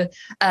we were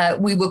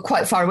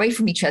quite far away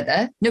from each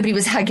other. Nobody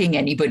was hugging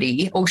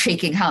anybody or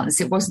shaking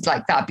hands. It wasn't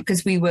like that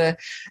because we were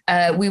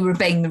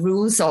obeying the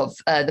rules of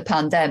the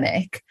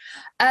pandemic.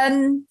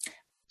 And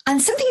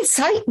something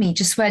inside me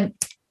just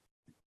went,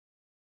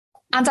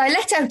 and I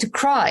let out a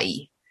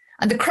cry.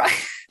 And the cry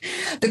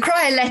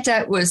I let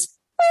out was,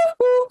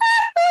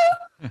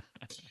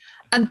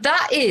 and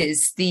that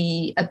is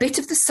a bit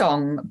of the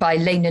song by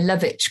Lena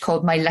Lovitch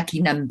called My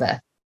Lucky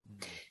Number.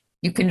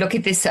 You can look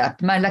at this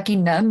up. My lucky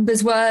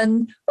number's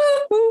 1.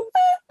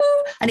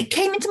 And it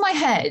came into my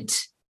head.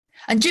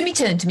 And Jimmy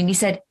turned to me and he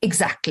said,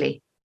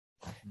 exactly.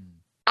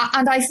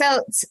 And I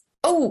felt,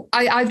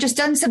 I've just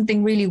done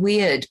something really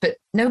weird, but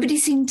nobody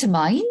seemed to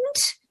mind.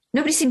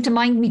 Nobody seemed to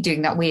mind me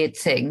doing that weird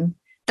thing.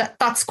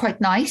 That's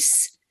quite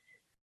nice.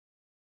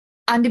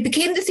 And it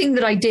became the thing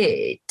that I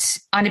did.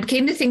 And it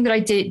became the thing that I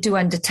do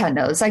under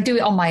tunnels. I do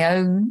it on my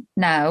own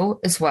now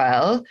as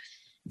well.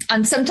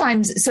 And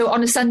sometimes, so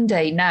on a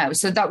Sunday now,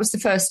 so that was the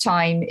first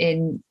time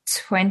in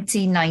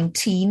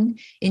 2019,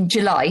 in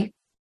July,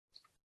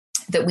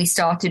 that we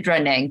started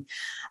running.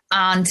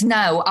 And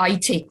now I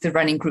take the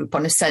running group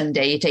on a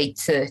Sunday at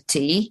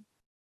 8:30.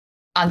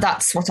 And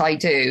that's what I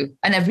do.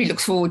 And everybody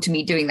looks forward to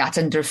me doing that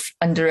under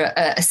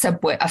a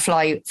subway, a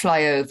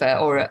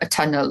flyover or a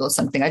tunnel or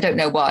something. I don't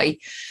know why.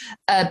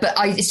 But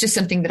it's just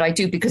something that I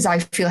do because I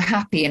feel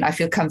happy and I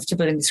feel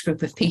comfortable in this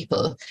group of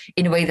people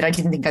in a way that I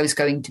didn't think I was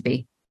going to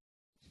be.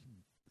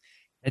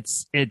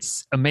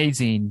 It's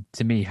amazing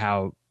to me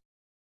how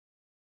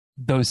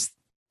those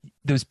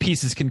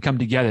pieces can come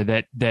together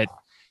that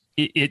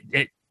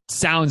it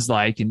sounds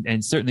like,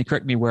 and certainly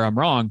correct me where I'm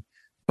wrong,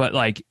 but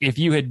like if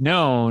you had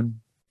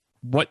known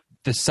what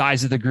the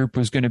size of the group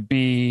was going to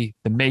be,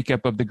 the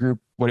makeup of the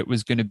group, what it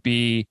was going to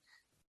be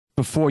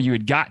before you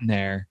had gotten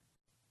there,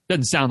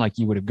 doesn't sound like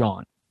you would have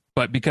gone.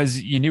 But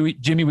because you knew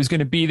Jimmy was going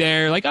to be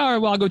there, like,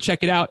 oh, well, I'll go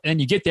check it out. And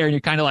you get there and you're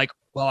kind of like,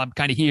 well, I'm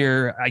kind of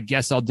here. I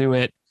guess I'll do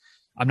it.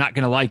 I'm not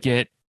going to like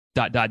it, ...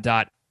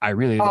 I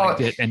really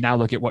liked it. And now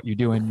look at what you're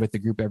doing with the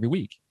group every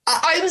week.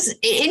 I was,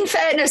 in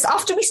fairness,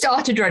 after we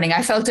started running,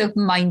 I felt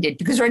open-minded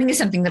because running is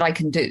something that I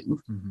can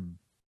do. Mm-hmm.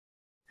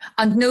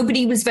 And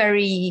nobody was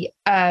very,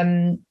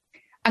 and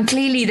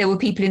clearly there were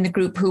people in the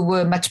group who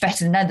were much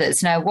better than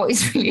others. Now, what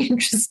is really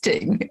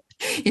interesting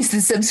is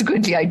that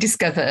subsequently I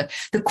discover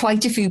that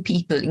quite a few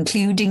people,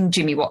 including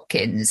Jimmy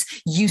Watkins,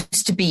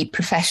 used to be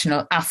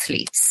professional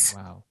athletes.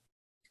 Wow.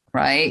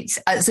 Right?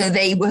 So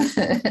they were,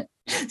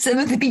 some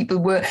of the people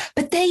were,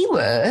 but they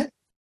were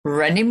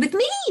running with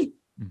me.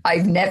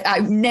 I've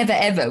never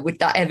ever, would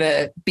that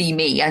ever be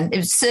me? And it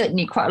was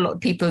certainly quite a lot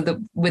of people that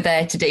were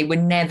there today we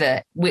would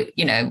never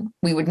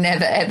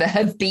ever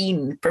have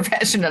been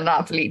professional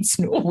athletes,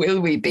 nor will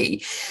we be.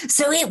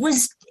 So it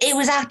was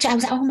actually, I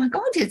was like, oh my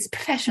God, it's a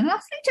professional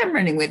athlete I'm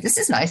running with. This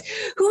is nice.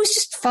 Who was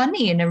just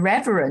funny and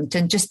irreverent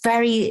and just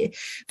very,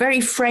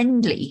 very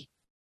friendly.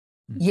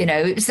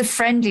 It was the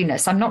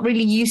friendliness. I'm not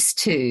really used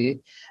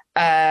to,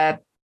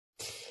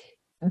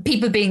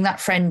 people being that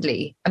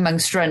friendly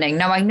amongst running.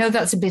 Now, I know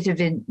that's a bit of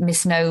a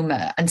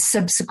misnomer. And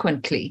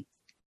subsequently,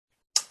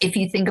 if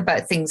you think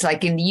about things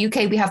like in the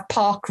UK, we have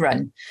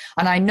Parkrun.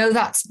 And I know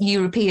that's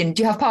European.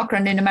 Do you have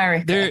Parkrun in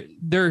America?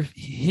 They're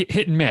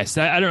hit and miss.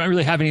 I don't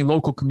really have any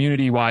local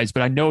community-wise,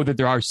 but I know that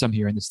there are some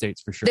here in the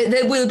States for sure.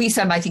 There will be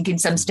some, I think, in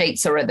some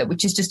states or other,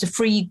 which is just a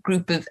free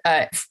group of...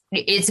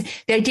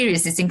 the idea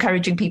is it's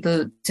encouraging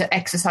people to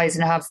exercise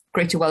and have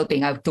greater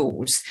well-being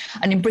outdoors.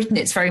 And in Britain,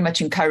 it's very much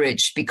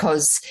encouraged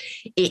because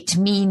it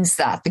means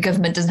that the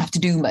government doesn't have to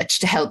do much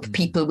to help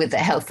people with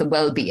their health and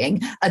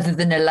well-being other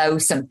than allow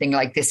something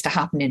like this to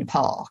happen in a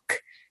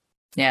park.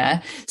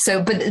 Yeah.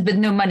 So, but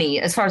no money,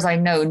 as far as I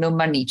know, no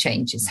money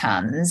changes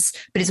hands,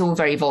 but it's all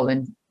very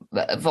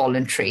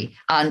voluntary.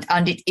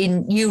 And it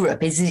in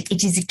Europe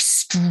it is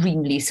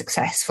extremely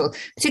successful,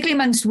 particularly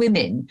amongst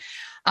women.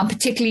 And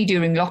particularly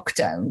during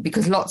lockdown,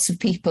 because lots of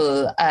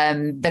people,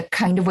 the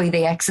kind of way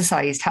they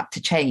exercised had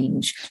to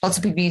change. Lots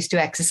of people used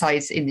to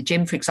exercise in the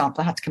gym, for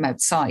example, had to come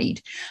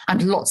outside.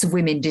 And lots of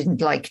women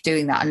didn't like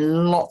doing that.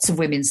 And lots of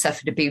women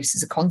suffered abuse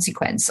as a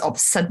consequence of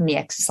suddenly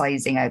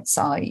exercising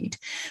outside.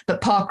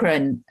 But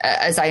Parkrun,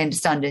 as I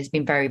understand it, has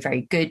been very,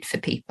 very good for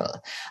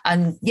people.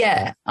 And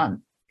yeah,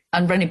 and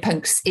Running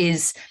Punks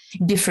is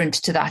different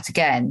to that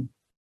again,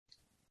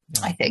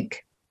 I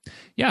think.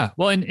 Yeah.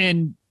 Well,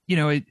 and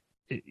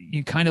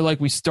you kind of like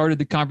we started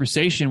the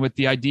conversation with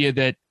the idea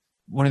that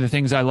one of the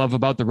things I love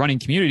about the running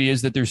community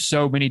is that there's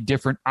so many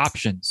different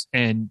options,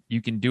 and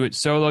you can do it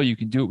solo. You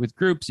can do it with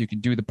groups. You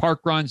can do the park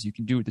runs. You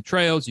can do it the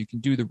trails. You can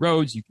do the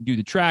roads. You can do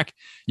the track.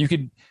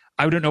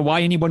 I don't know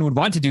why anyone would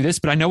want to do this,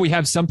 but I know we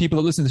have some people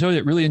that listen to the show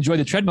that really enjoy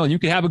the treadmill. You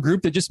could have a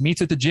group that just meets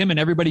at the gym and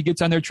everybody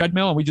gets on their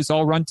treadmill and we just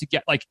all run to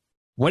get like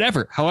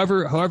whatever,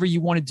 however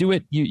you want to do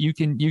it, you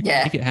can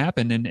make it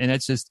happen. And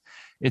that's just,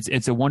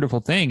 it's a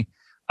wonderful thing.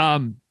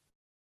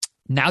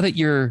 Now that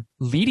you're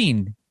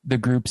leading the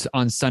groups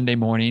on Sunday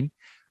morning,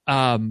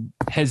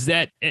 has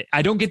that,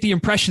 I don't get the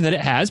impression that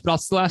it has, but I'll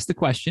still ask the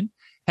question.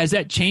 Has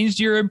that changed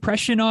your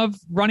impression of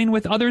running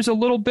with others a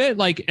little bit?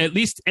 Like at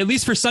least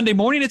for Sunday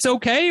morning, it's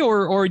okay,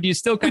 or do you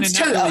still kind of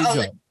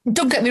enjoy?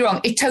 Don't get me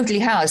wrong, it totally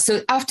has. So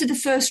after the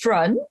first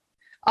run,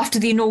 after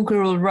the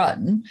inaugural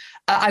run,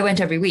 I went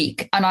every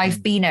week, and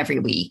I've been every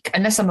week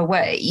unless I'm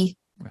away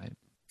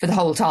for the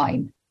whole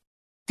time.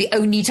 The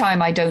only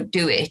time I don't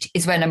do it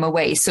is when I'm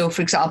away. So,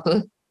 for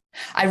example,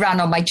 I ran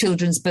on my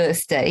children's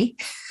birthday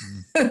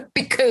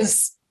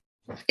because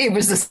it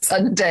was a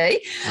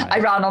Sunday. Right. I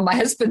ran on my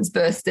husband's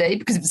birthday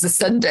because it was a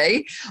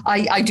Sunday.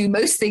 I do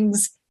most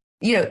things,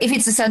 if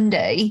it's a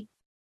Sunday,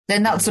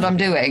 then that's what I'm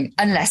doing,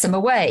 unless I'm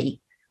away,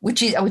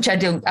 which I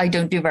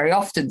don't do very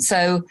often.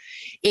 So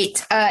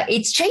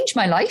it's changed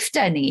my life,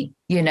 Denny,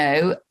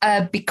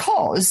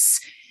 because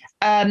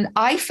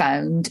I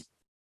found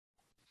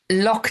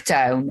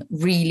lockdown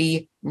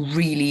really,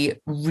 really,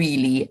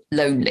 really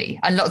lonely.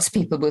 And lots of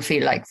people will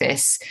feel like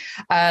this.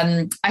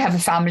 I have a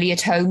family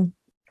at home.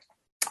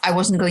 I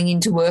wasn't going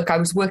into work. I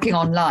was working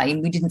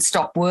online. We didn't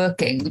stop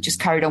working. We just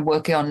carried on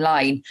working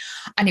online.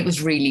 And it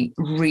was really,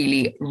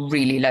 really,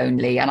 really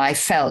lonely. And I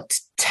felt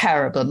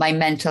terrible. My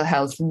mental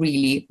health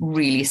really,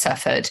 really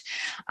suffered.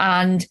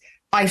 And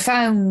I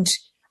found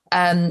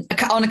on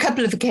a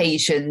couple of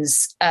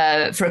occasions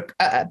for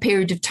a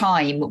period of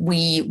time,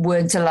 we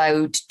weren't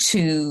allowed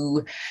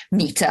to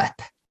meet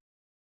up.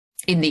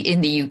 In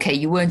the UK,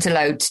 you weren't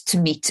allowed to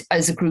meet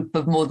as a group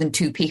of more than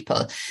two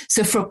people.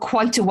 So for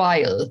quite a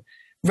while,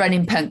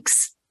 Running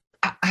Punks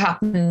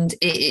happened.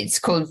 It's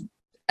called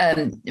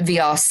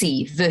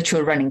VRC,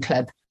 Virtual Running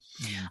Club.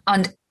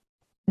 And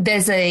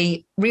there's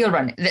an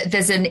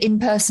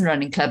in-person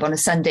running club on a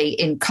Sunday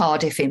in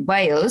Cardiff in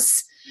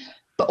Wales,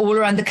 but all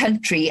around the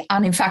country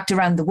and in fact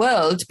around the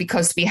world,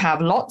 because we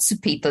have lots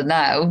of people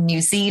now.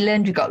 New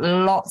Zealand, we've got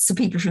lots of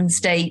people from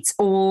states,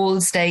 all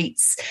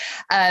states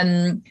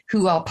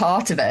who are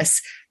part of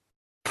us.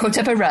 Put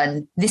up a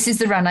run. This is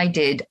the run I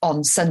did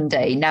on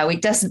Sunday. Now,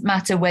 it doesn't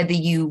matter whether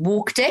you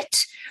walked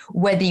it,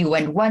 whether you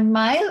went 1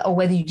 mile or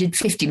whether you did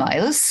 50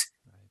 miles.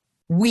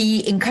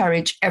 We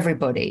encourage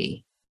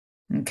everybody.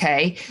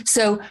 Okay.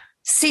 So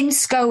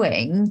since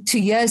going 2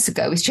 years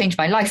ago, it's changed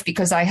my life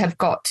because I have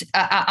got,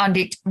 and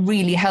it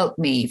really helped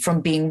me from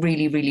being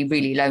really, really,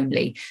 really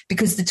lonely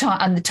because the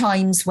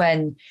times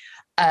when,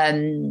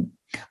 and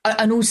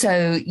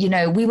also,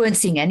 we weren't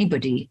seeing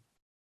anybody.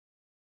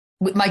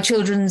 My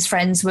children's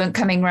friends weren't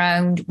coming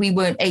round. We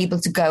weren't able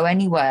to go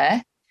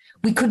anywhere.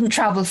 We couldn't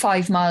travel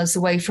 5 miles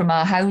away from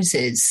our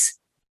houses.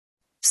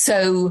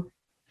 So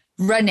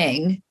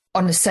running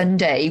on a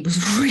Sunday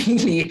was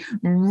really,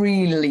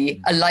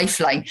 really a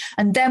lifeline.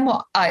 And then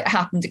what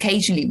happened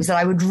occasionally was that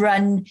I would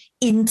run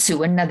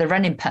into another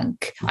running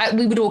punk.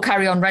 We would all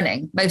carry on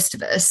running, most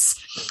of us.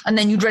 And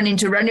then you'd run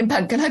into a running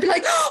punk and I'd be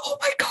like, oh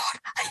my God,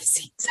 I've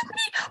seen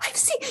somebody,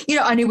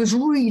 and it was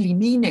really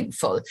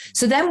meaningful.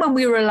 So then when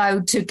we were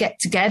allowed to get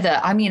together,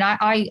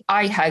 I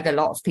hug a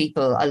lot of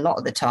people a lot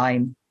of the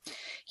time,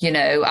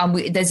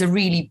 and there's a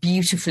really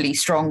beautifully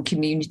strong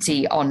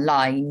community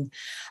online.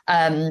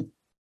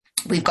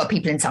 We've got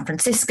people in San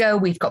Francisco,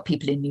 we've got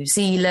people in New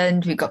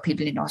Zealand, we've got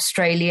people in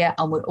Australia,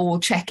 and we're all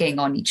checking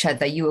on each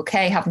other. You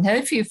okay? Haven't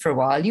heard from you for a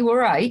while. You all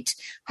right?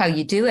 How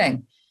you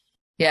doing?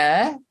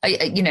 Yeah.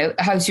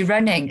 How's your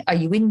running? Are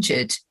you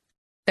injured?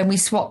 Then we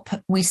swap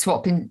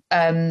in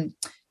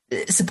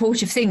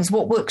supportive things.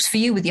 What works for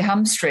you with your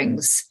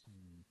hamstrings?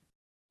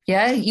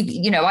 Yeah.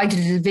 I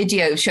did a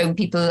video showing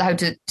people how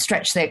to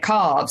stretch their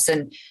calves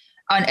and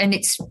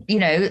it's,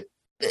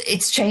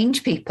 it's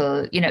changed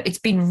people. It's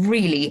been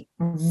really,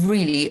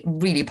 really,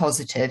 really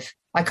positive.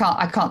 I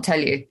can't tell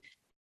you.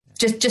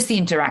 Just the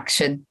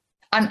interaction,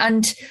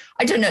 and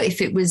I don't know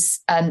if it was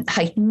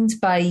heightened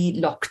by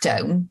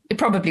lockdown. It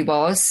probably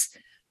was,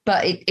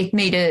 but it's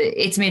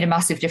made a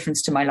massive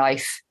difference to my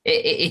life.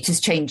 It has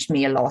changed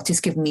me a lot.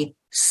 It's given me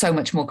so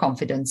much more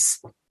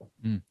confidence.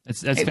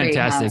 That's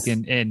fantastic,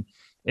 really, and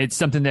it's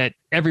something that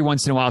every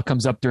once in a while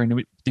comes up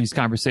during these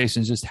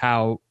conversations. Just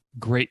how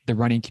great the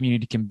running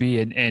community can be,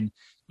 and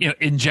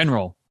in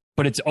general,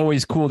 but it's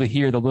always cool to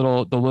hear the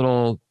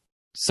little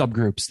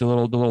subgroups, the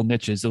little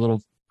niches, the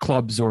little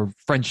clubs or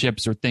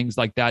friendships or things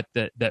like that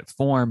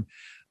form.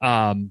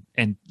 And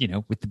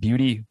with the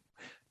beauty,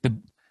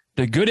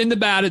 the good and the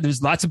bad,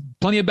 there's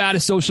plenty of bad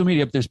of social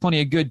media, but there's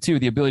plenty of good too.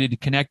 The ability to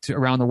connect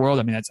around the world.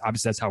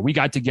 That's how we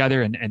got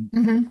together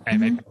and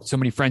so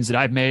many friends that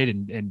I've made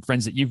and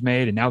friends that you've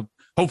made. And now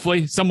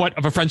hopefully somewhat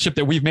of a friendship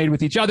that we've made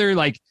with each other,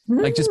 like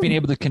just being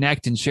able to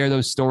connect and share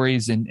those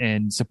stories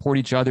and support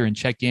each other and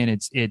check in.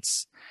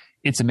 It's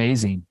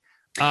amazing.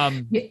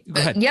 One of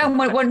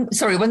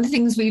the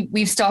things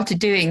we've started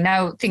doing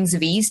now, things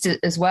have eased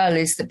as well,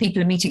 is that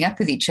people are meeting up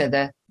with each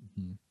other.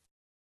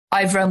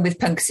 I've run with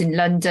punks in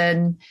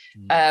London.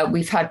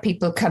 We've had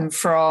people come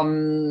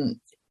from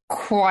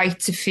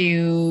quite a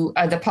few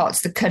other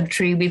parts of the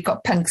country. We've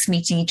got punks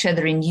meeting each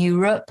other in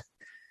Europe.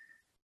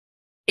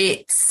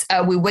 It's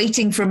we're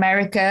waiting for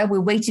America.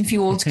 We're waiting for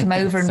you all to come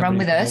over and run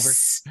with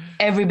us.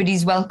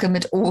 Everybody's welcome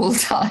at all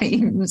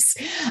times,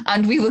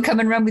 and we will come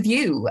and run with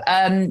you.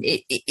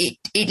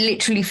 It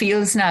literally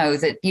feels now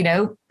that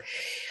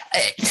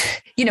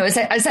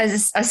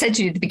as I said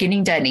to you at the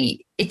beginning,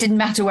 Denny, it didn't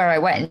matter where I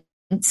went.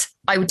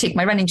 I would take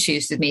my running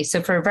shoes with me.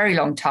 So for a very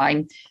long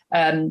time,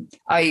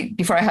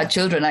 before I had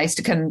children, I used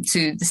to come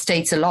to the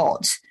States a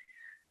lot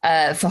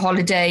for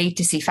holiday,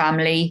 to see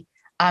family.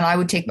 And I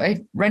would take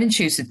my running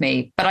shoes with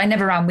me, but I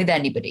never ran with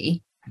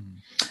anybody.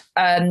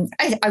 I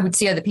would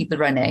see other people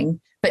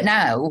running, but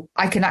now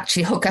I can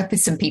actually hook up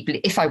with some people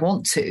if I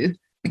want to,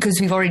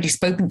 because we've already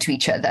spoken to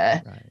each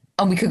other,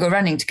 and we could go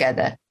running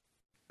together.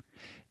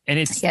 And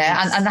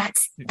and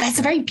that's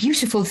a very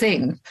beautiful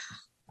thing.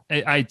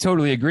 I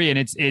totally agree, and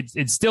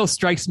it still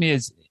strikes me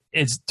as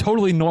it's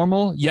totally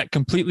normal yet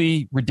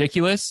completely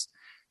ridiculous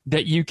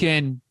that you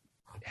can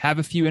have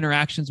a few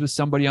interactions with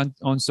somebody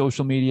on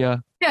social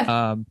media.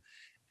 Yeah.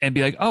 And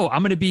be like, oh,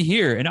 I'm going to be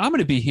here and I'm going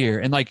to be here.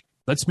 And like,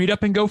 let's meet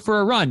up and go for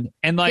a run.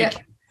 And like,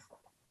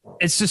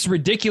 It's just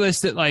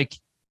ridiculous that like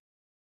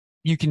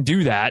you can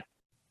do that.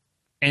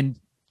 And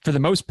for the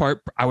most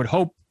part, I would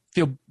hope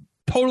feel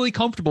totally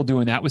comfortable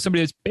doing that with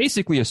somebody that's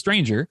basically a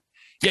stranger.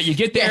 Yet you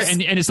get there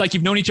and it's like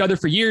you've known each other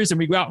for years, and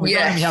we go out and we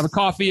run and we have a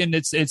coffee, and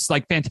it's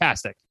like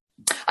fantastic.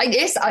 I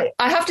guess I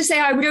have to say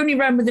I would only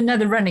run with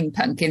another running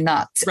punk in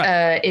that,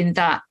 in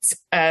that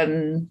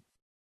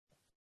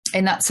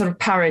sort of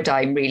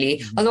paradigm, really.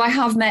 Mm-hmm. Although I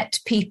have met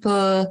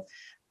people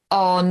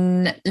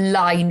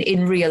online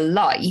in real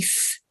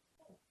life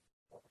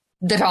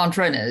that aren't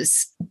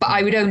runners, but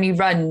I would only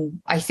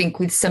run, I think,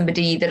 with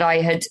somebody that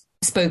I had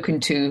spoken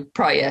to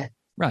prior.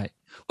 Right.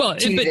 Well,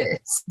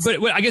 this.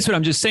 But I guess what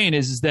I'm just saying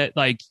is that,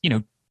 like,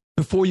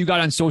 before you got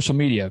on social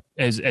media,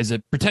 as a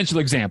potential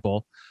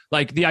example,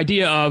 like the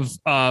idea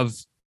of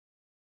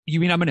you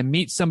mean I'm going to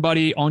meet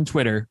somebody on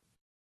Twitter,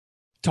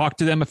 talk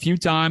to them a few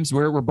times,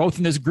 we're both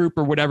in this group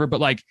or whatever, but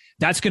like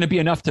that's going to be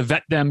enough to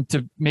vet them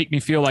to make me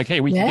feel like,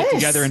 hey, we can get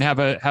together and have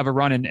a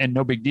run and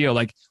no big deal.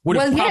 Like would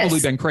have probably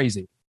been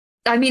crazy.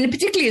 I mean,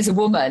 particularly as a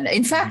woman.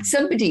 In fact,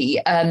 somebody,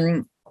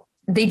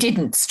 they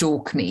didn't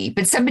stalk me,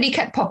 but somebody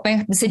kept popping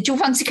up and said, do you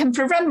fancy come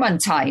for a run one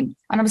time?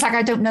 And I was like,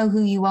 I don't know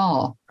who you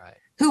are. Right.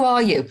 Who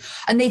are you?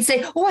 And they'd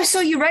say, oh, I saw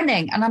you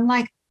running. And I'm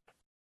like,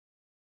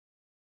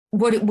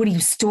 what are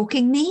you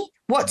stalking me?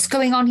 What's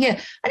going on here?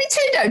 And it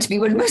turned out to be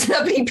one of the most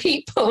lovely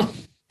people. One of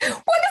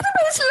the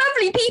most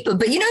lovely people.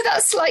 But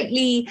that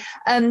slightly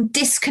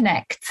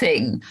disconnect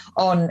thing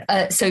on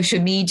social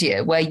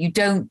media where you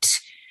can't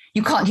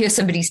hear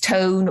somebody's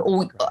tone,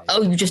 or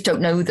you just don't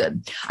know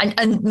them.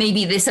 And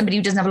maybe there's somebody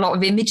who doesn't have a lot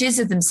of images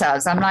of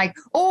themselves. I'm like,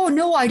 oh,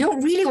 no, I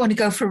don't really want to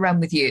go for a run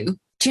with you.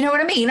 Do you know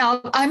what I mean?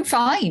 I'm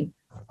fine.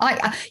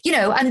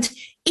 And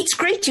it's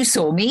great you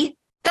saw me.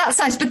 That's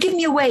nice, but give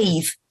me a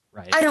wave.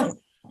 Right. I don't,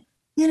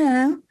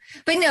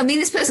 But me and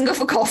this person go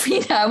for coffee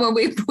now, and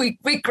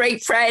we're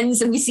great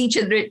friends, and we see each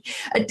other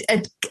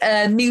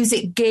at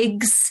music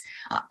gigs,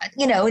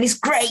 and it's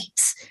great.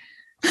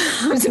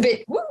 I was a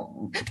bit,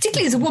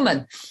 particularly as a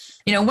woman.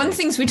 One of the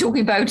things we're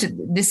talking about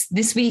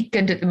this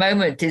weekend at the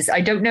moment is,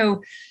 I don't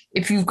know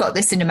if you've got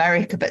this in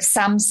America, but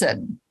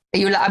Samsung,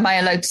 am I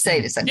allowed to say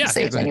this? I can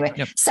say it anyway.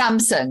 Yep.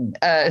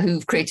 Samsung,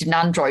 who've created an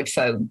Android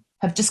phone,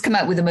 have just come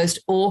out with the most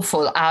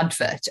awful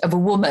advert of a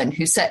woman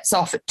who sets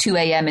off at 2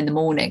 a.m. in the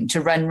morning to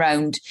run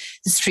round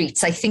the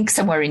streets, I think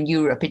somewhere in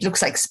Europe. It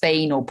looks like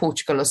Spain or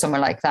Portugal or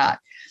somewhere like that.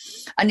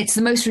 And it's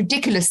the most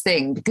ridiculous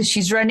thing because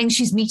she's running,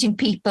 she's meeting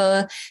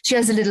people, she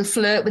has a little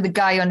flirt with a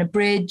guy on a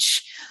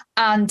bridge.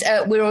 And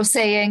we're all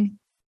saying,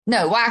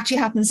 no, what actually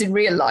happens in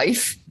real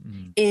life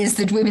is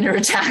that women are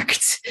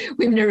attacked,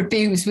 women are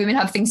abused, women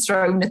have things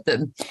thrown at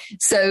them.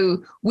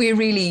 So we're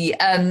really,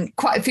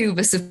 quite a few of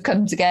us have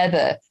come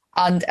together.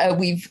 And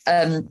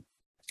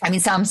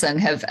Samsung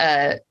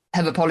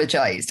have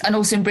apologised. And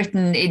also in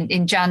Britain,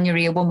 in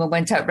January, a woman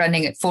went out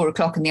running at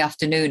 4:00 in the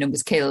afternoon and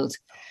was killed.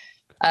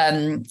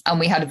 And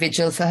we had a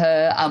vigil for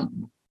her.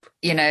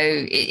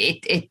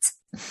 It's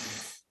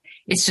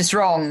just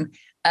wrong.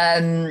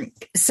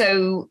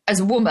 So as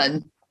a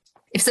woman,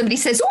 if somebody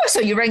says, "Oh, I saw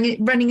you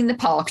running in the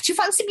park. Do you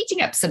fancy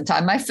meeting up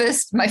sometime?" My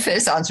first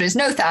answer is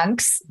no,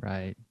 thanks.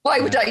 Right? Why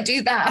would I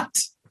do that?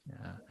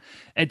 Yeah.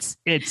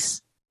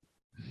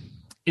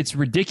 It's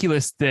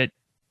ridiculous that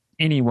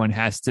anyone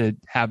has to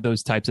have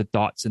those types of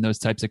thoughts and those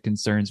types of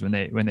concerns when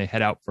they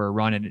head out for a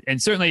run.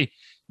 And certainly,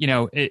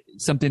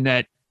 it's something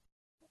that,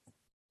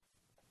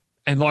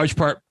 in large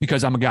part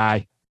because I'm a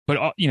guy, but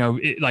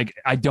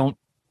I don't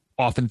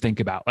often think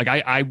about. Like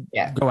I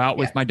go out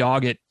with my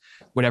dog at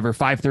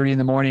 5:30 in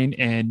the morning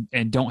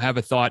and don't have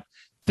a thought.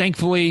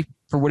 Thankfully,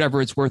 for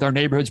whatever it's worth, our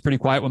neighborhood's pretty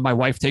quiet. When my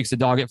wife takes the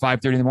dog at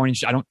 5:30 in the morning,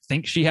 I don't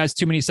think she has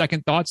too many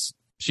second thoughts.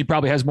 She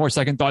probably has more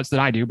second thoughts than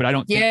I do, but I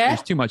don't think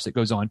there's too much that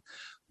goes on.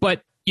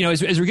 But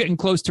as we're getting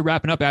close to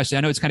wrapping up, Ashley,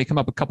 I know it's kind of come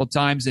up a couple of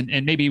times,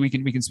 and maybe we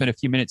can spend a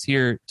few minutes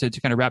here to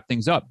kind of wrap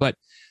things up. But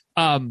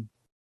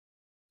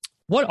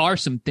what are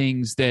some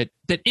things that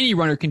any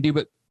runner can do,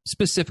 but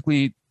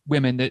specifically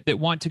women that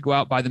want to go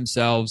out by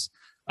themselves,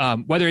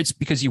 whether it's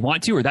because you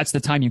want to, or that's the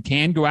time you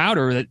can go out,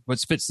 or that what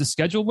fits the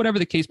schedule, whatever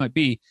the case might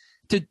be,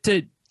 to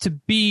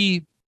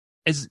be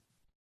as,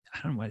 I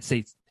don't know what to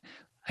say.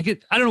 I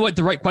don't know what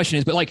the right question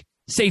is, but like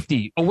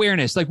safety,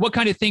 awareness, like what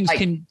kind of things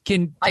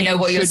can I know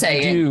what you're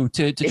saying do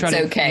to try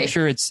to make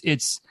sure it's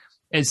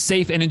as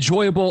safe and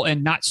enjoyable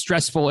and not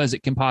stressful as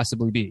it can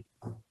possibly be.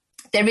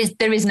 There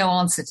is no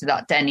answer to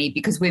that, Denny,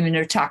 because women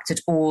are attacked at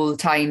all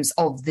times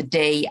of the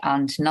day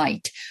and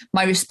night.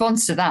 My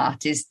response to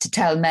that is to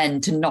tell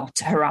men to not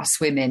harass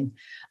women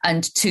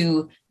and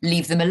to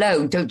leave them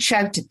alone. Don't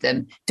shout at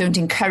them. Don't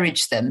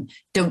encourage them.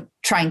 Don't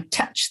try and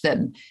touch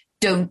them.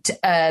 Don't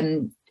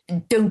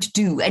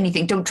do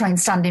anything. Don't try and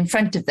stand in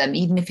front of them,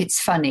 even if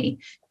it's funny.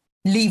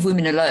 Leave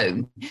women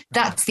alone.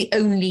 That's the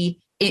only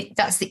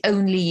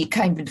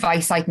kind of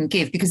advice I can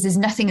give, because there's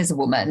nothing as a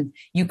woman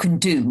you can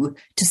do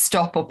to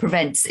stop or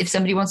prevent. If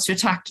somebody wants to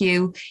attack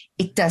you,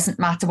 it doesn't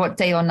matter what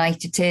day or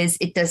night it is.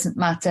 It doesn't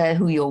matter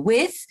who you're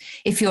with.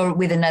 If you're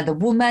with another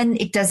woman,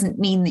 it doesn't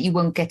mean that you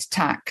won't get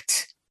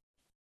attacked.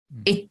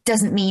 It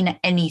doesn't mean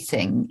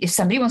anything. If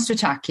somebody wants to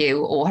attack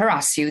you or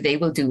harass you, they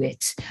will do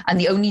it.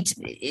 And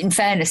in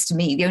fairness to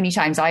me, the only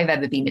times I've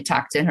ever been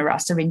attacked and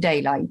harassed are in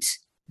daylight.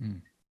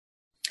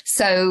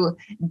 So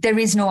there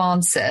is no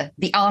answer.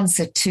 The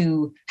answer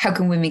to how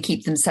can women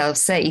keep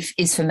themselves safe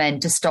is for men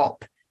to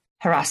stop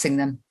harassing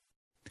them.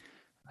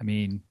 I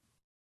mean,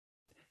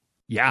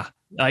 yeah,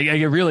 like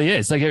it really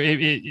is. Like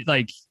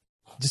like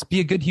just be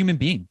a good human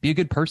being, be a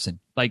good person.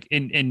 Like,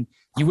 and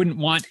you wouldn't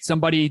want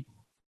somebody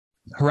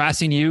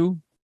harassing you,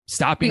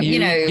 stopping you,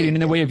 getting in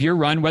the way of your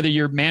run, whether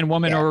you're man,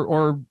 woman,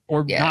 or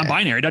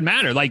non-binary. It doesn't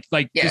matter.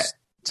 Just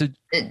to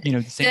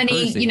the same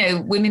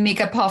person. Women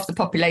make up half the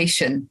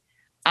population.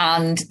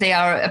 And they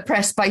are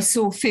oppressed by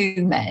so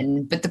few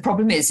men. But the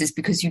problem is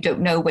because you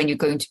don't know when you're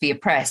going to be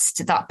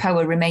oppressed, that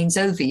power remains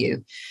over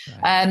you.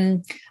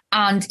 Right.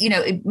 And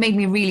it made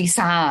me really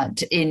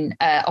sad in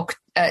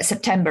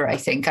September, I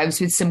think. I was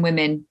with some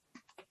women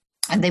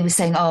and they were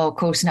saying, oh, of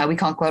course, now we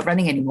can't go out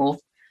running anymore.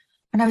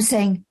 And I was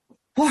saying,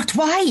 what?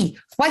 Why?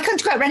 Why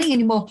can't you go out running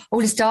anymore? Oh,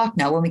 it's dark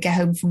now when we get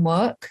home from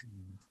work.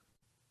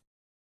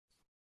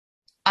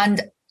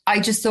 And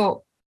I just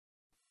thought,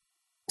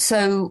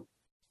 so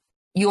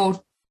you're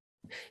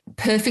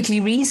perfectly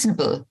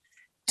reasonable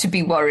to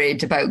be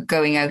worried about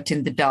going out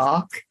in the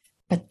dark,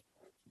 but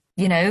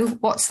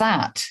what's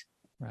that?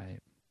 Right.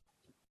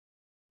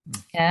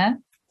 Yeah.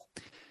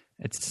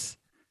 It's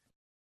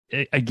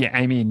again,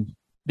 I mean,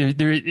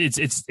 it's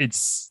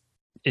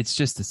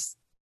just a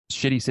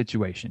shitty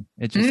situation.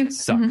 It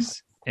just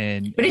sucks.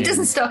 But it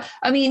doesn't stop.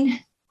 I mean,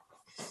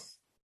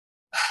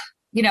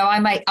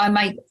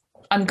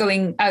 I'm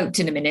going out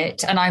in a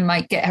minute and I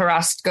might get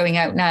harassed going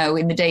out now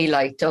in the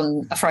daylight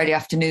on a Friday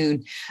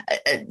afternoon,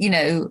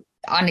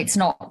 and it's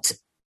not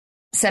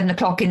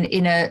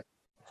 7:00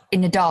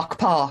 in a dark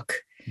park.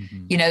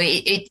 Mm-hmm.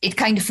 It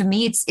kind of, for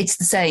me, it's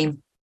the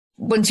same.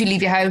 Once you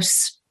leave your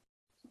house,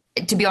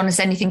 to be honest,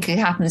 anything can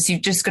happen. So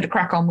you've just got to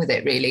crack on with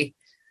it, really.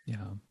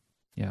 Yeah.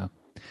 Yeah.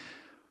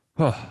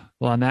 Oh,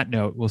 well, on that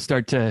note, we'll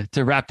start to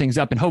wrap things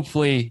up, and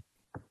hopefully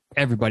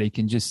everybody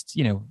can just,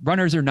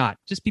 runners or not,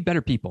 just be better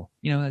people.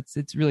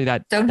 It's really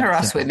that. Don't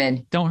harass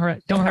women. Don't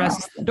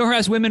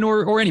harass women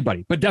or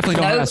anybody, but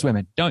definitely don't harass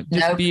women. Don't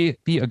just be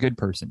a good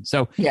person.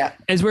 So yeah,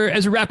 as we're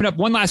wrapping up,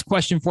 one last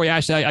question for you,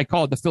 Ashley. I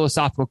call it the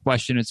philosophical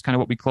question. It's kind of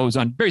what we close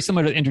on. Very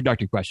similar to the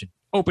introductory question.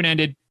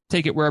 Open-ended.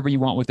 Take it wherever you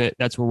want with it.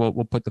 That's where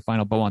we'll put the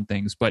final bow on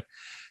things. But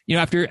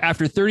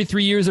after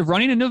 33 years of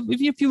running and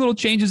a few little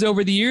changes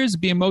over the years,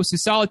 being mostly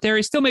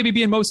solitary, still maybe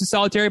being mostly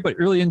solitary, but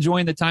really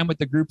enjoying the time with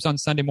the groups on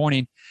Sunday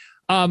morning.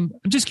 I'm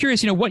just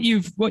curious, what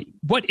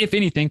if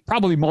anything,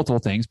 probably multiple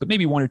things, but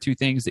maybe one or two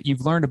things that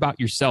you've learned about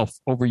yourself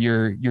over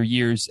your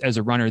years as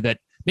a runner that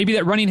maybe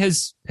that running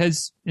has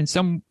in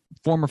some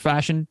form or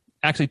fashion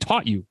actually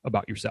taught you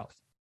about yourself.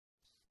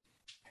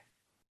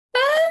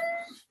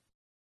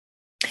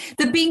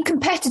 That being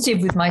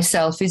competitive with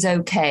myself is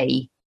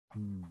okay.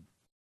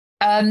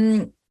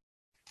 One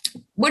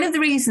of the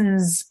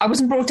reasons I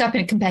wasn't brought up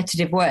in a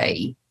competitive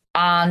way,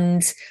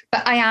 but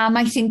I am,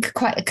 I think,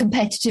 quite a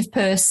competitive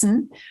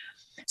person.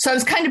 So I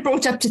was kind of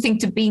brought up to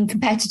think that being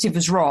competitive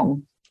was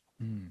wrong.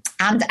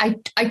 And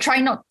I try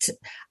not to,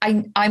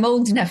 I'm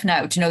old enough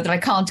now to know that I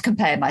can't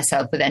compare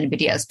myself with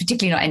anybody else,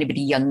 particularly not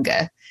anybody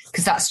younger,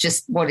 because that's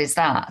just, what is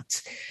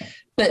that?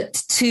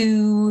 But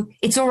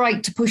it's all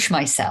right to push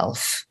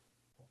myself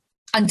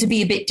and to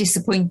be a bit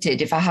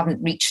disappointed if I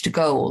haven't reached a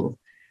goal.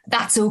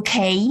 That's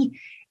okay.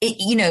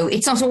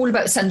 It's not all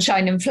about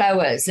sunshine and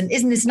flowers and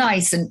isn't this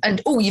nice?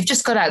 And oh, you've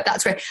just got out.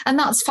 That's great. And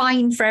that's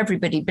fine for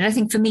everybody. But I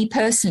think for me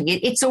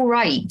personally, it's all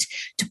right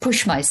to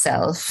push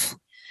myself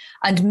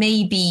and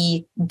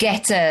maybe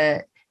get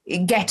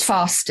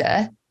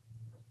faster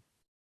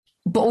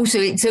but also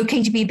it's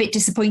okay to be a bit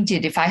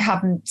disappointed if I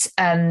haven't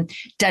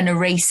done a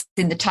race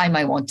in the time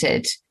I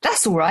wanted.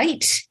 That's all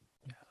right.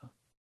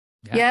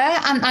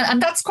 Yeah.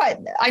 And that's quite,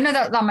 I know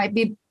that might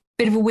be a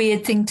bit of a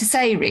weird thing to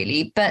say,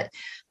 really, but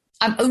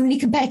I'm only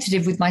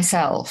competitive with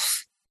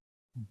myself.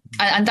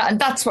 And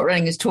that's what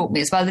running has taught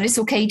me as well, that it's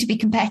okay to be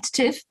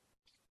competitive.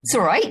 It's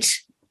all right.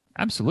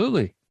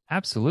 Absolutely.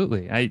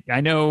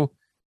 I know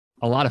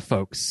a lot of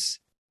folks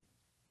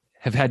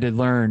have had to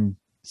learn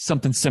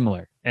something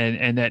similar,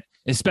 and that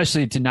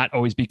especially to not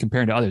always be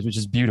comparing to others, which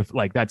is beautiful.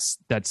 Like that's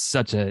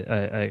such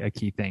a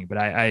key thing. But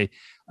I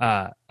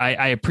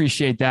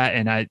appreciate that,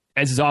 and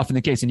as is often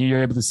the case, and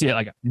you're able to see it,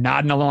 like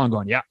nodding along,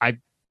 going, "Yeah, I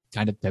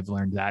kind of have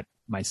learned that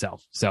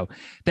myself." So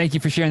thank you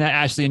for sharing that,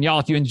 Ashley. And y'all,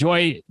 if you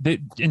enjoyed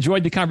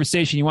the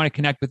conversation, you want to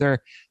connect with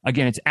her,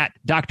 again, it's at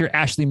Dr.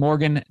 Ashley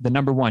Morgan, the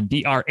number 1,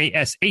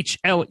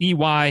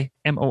 DrAshley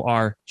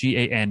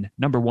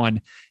number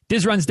 1,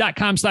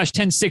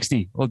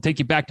 DizRuns.com/1060. We'll take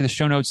you back to the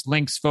show notes,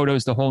 links,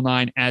 photos, the whole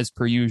nine, as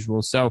per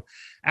usual. So,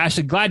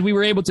 Ashley, glad we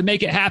were able to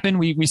make it happen.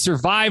 We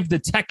survived the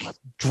tech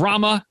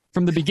drama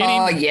from the beginning.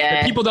 Oh,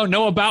 yeah. That people don't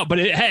know about, but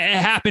it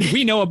happened.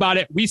 We know about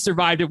it. We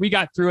survived it. We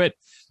got through it.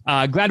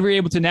 Glad we were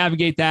able to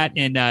navigate that,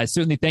 and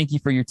certainly thank you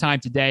for your time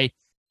today,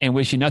 and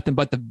wish you nothing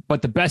but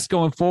the best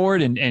going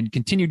forward, and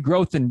continued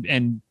growth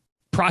and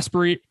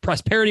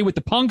prosperity with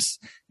the punks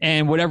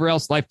and whatever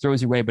else life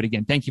throws your way. But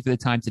again, thank you for the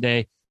time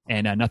today,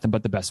 and nothing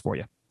but the best for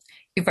you.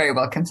 You're very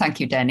welcome. Thank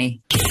you,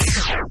 Denny.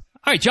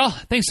 All right, y'all.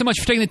 Thanks so much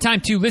for taking the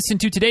time to listen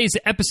to today's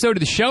episode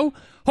of the show.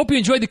 Hope you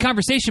enjoyed the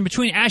conversation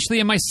between Ashley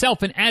and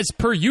myself, and as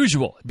per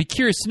usual, I'd be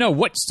curious to know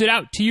what stood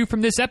out to you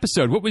from this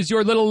episode. What was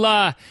your little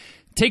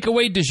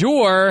takeaway du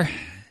jour?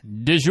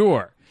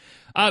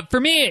 For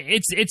me,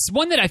 it's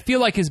one that I feel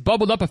like has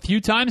bubbled up a few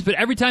times, but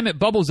every time it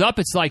bubbles up,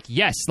 it's like,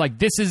 yes, like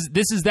this is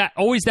that,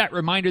 always that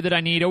reminder that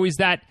I need, always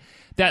that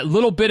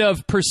little bit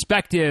of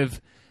perspective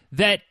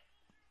that,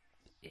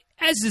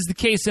 as is the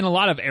case in a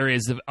lot of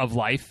areas of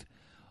life,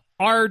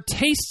 our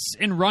tastes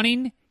in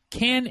running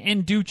can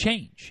and do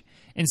change.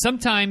 And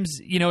sometimes,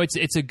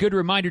 it's a good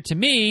reminder to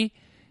me,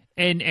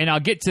 and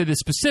I'll get to the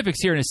specifics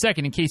here in a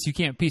second in case you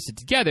can't piece it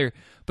together,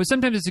 but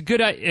sometimes it's a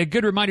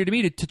good reminder to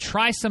me to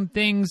try some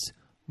things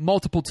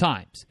multiple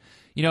times.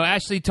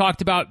 Ashley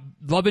talked about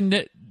loving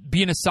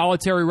being a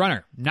solitary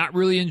runner, not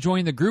really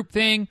enjoying the group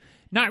thing,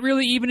 not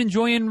really even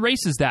enjoying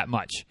races that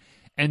much.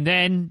 And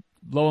then,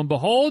 lo and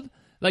behold,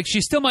 like,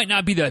 she still might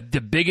not be the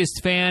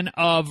biggest fan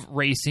of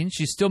racing.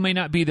 She still may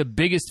not be the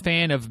biggest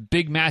fan of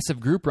big, massive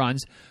group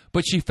runs,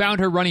 but she found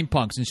her running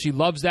punks, and she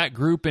loves that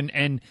group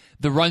and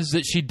the runs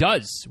that she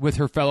does with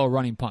her fellow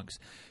running punks.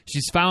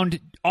 She's found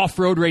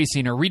off-road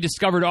racing, or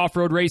rediscovered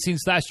off-road racing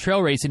 /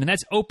 trail racing, and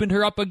that's opened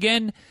her up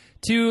again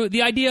to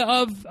the idea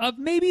of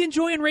maybe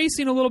enjoying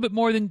racing a little bit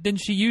more than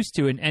she used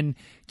to, and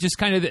just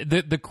kind of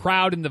the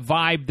crowd and the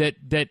vibe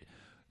that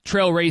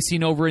trail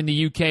racing over in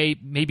the UK,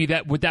 maybe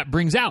what that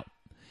brings out.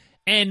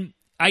 And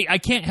I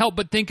can't help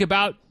but think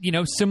about,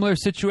 similar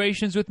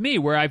situations with me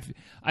where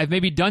I've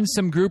maybe done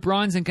some group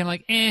runs and kind of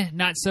like,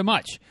 not so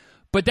much.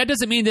 But that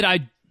doesn't mean that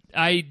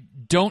I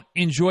don't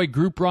enjoy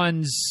group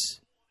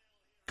runs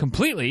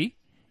completely.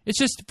 It's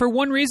just, for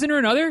one reason or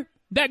another,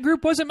 that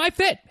group wasn't my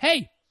fit.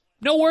 Hey,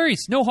 no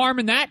worries. No harm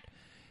in that.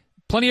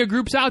 Plenty of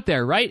groups out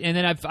there, right? And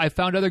then I've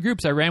found other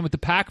groups. I ran with the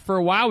Pack for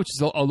a while, which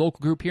is a local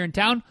group here in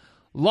town.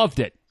 Loved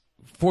it.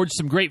 Forged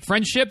some great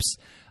friendships.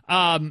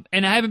 And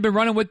I haven't been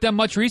running with them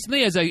much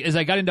recently as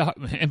I got into,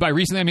 and by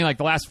recently I mean like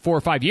the last 4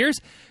 or 5 years,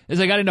 as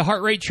I got into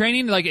heart rate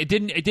training, like it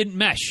didn't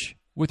mesh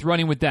with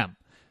running with them.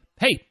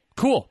 Hey,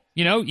 cool.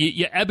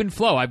 You ebb and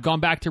flow. I've gone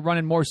back to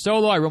running more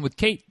solo. I run with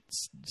Kate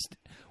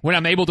when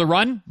I'm able to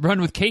run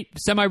with Kate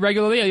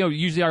semi-regularly.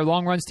 Usually our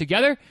long runs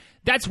together.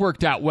 That's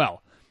worked out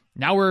well.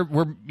 Now we're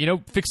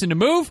fixing to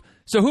move.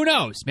 So who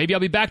knows? Maybe I'll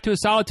be back to a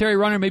solitary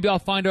runner. Maybe I'll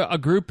find a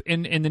group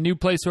in the new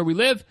place where we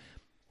live.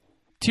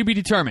 To be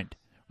determined.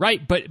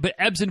 Right, but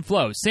ebbs and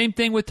flows. Same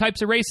thing with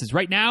types of races.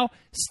 Right now,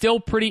 still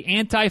pretty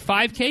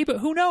anti-5K, but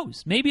who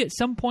knows? Maybe at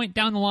some point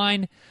down the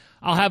line,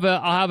 I'll have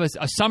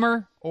a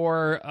summer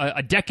or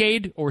a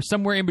decade or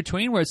somewhere in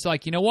between where it's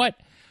like, you know what?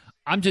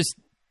 I'm just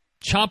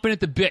chomping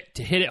at the bit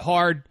to hit it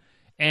hard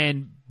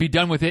and be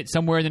done with it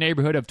somewhere in the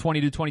neighborhood of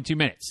 20 to 22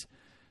 minutes.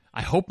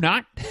 I hope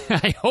not.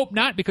 I hope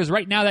not, because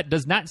right now that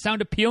does not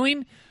sound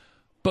appealing,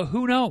 but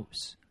who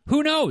knows?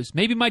 Who knows?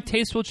 Maybe my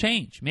taste will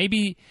change.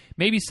 Maybe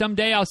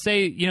someday I'll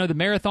say, the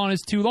marathon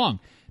is too long.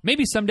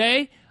 Maybe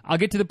someday I'll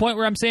get to the point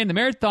where I'm saying the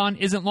marathon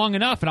isn't long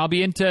enough, and I'll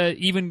be into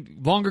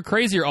even longer,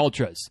 crazier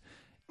ultras.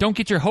 Don't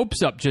get your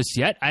hopes up just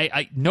yet.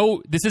 I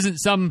know this isn't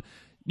some,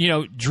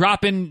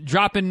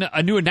 dropping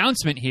a new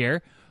announcement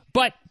here,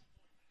 but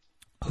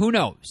who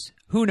knows?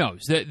 Who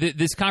knows?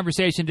 This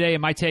conversation today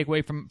and my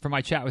takeaway from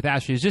my chat with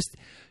Ashley is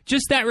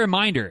just that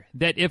reminder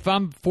that if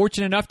I'm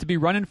fortunate enough to be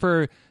running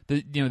for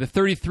the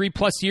 33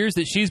 plus years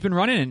that she's been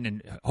running,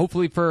 and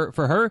hopefully for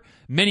her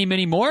many,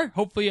 many more,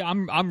 hopefully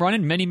I'm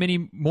running many,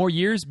 many more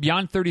years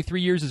beyond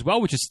 33 years as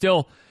well, which is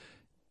still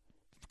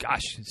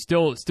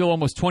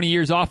almost 20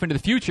 years off into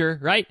the future,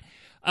 right?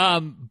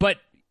 But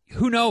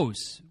who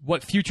knows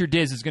what future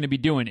Diz is going to be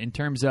doing in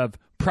terms of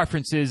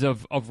preferences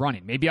of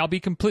running. Maybe I'll be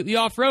completely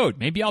off-road.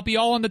 Maybe I'll be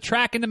all on the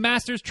track in the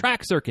Masters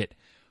track circuit.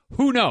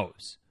 Who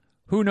knows?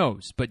 Who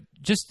knows? But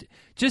just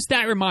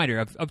that reminder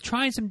of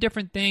trying some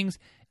different things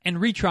and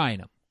retrying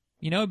them.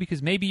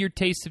 Because maybe your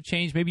tastes have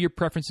changed, maybe your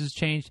preferences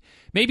changed,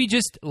 maybe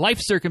just life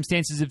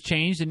circumstances have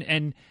changed,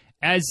 and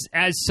as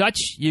such,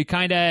 you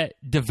kind of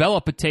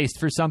develop a taste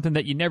for something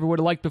that you never would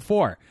have liked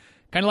before.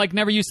 Kind of like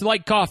never used to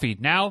like coffee.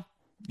 Now,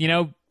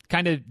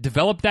 kind of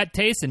developed that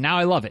taste, and now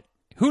I love it.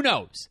 Who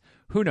knows?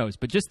 Who knows?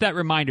 But just that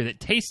reminder that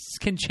tastes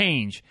can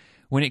change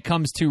when it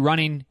comes to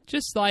running,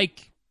 just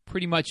like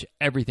pretty much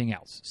everything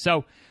else.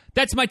 So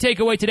that's my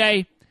takeaway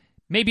today.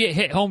 Maybe it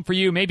hit home for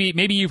you. Maybe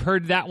you've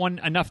heard that one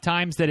enough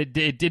times that it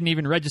didn't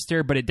even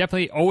register, but it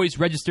definitely always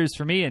registers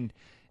for me and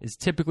is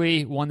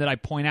typically one that I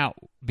point out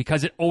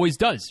because it always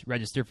does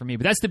register for me.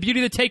 But that's the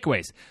beauty of the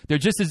takeaways. They're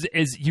just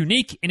as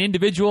unique and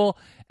individual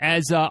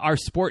as our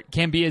sport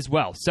can be as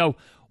well. So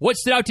what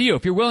stood out to you?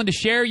 If you're willing to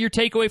share your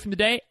takeaway from the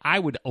day, I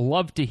would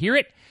love to hear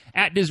it.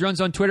 @DizRuns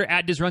on Twitter,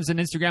 @DizRuns on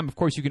Instagram. Of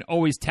course, you can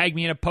always tag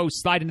me in a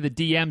post, slide into the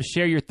DMs,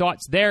 share your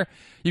thoughts there.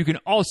 You can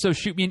also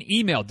shoot me an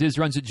email,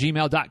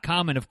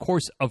 dizruns@gmail.com. And of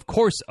course,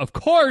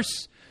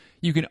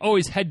 you can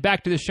always head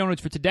back to the show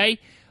notes for today,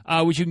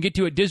 which you can get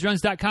to at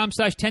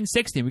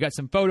dizruns.com/1060. We got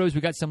some photos,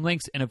 we got some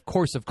links, and of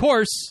course,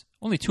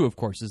 only two of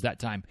courses that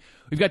time.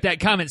 We've got that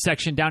comment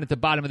section down at the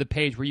bottom of the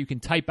page where you can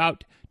type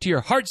out to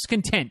your heart's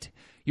content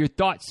your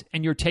thoughts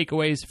and your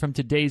takeaways from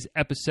today's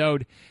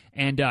episode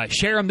and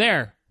share them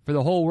there for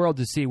the whole world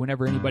to see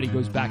whenever anybody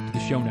goes back to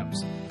the show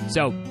notes.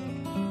 So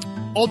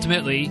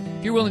ultimately,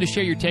 if you're willing to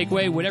share your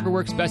takeaway, whatever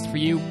works best for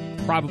you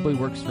probably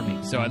works for me.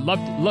 So I'd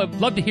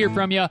love to hear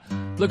from you.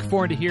 Look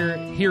forward to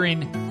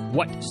hearing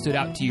what stood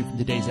out to you from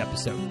today's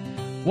episode.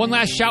 One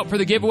last shout for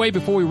the giveaway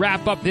before we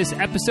wrap up this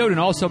episode, and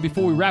also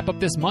before we wrap up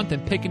this month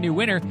and pick a new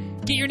winner.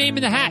 Get your name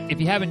in the hat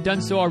if you haven't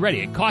done so already.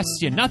 It costs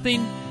you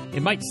nothing.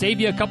 It might save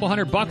you a couple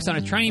 $100 on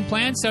a training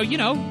plan, so,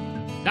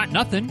 not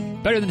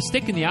nothing. Better than a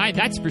stick in the eye,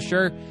 that's for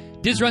sure.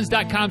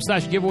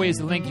 DizRuns.com/giveaway is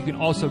the link. You can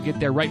also get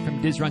there right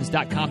from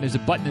DizRuns.com. There's a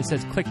button that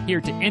says click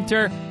here to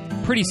enter.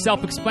 Pretty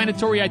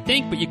self-explanatory, I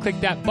think, but you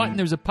click that button,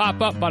 there's a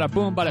pop-up, bada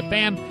boom, bada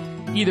bam.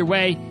 Either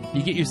way,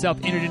 you get yourself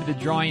entered into the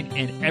drawing,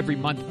 and every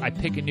month I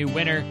pick a new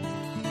winner.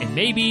 And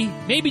maybe,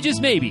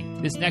 just maybe,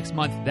 this next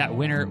month that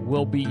winner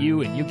will be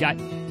you, and you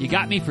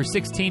got me for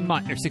 16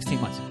 months.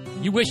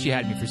 You wish you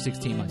had me for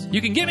 16 months.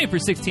 You can get me for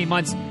 16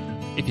 months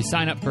if you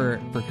sign up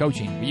for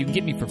coaching, but you can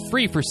get me for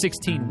free for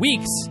 16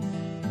 weeks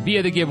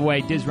via the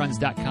giveaway,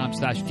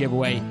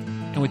 dizruns.com/giveaway.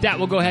 And with that,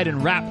 we'll go ahead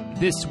and wrap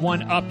this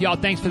one up. Y'all,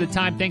 thanks for the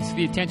time. Thanks for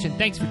the attention.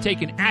 Thanks for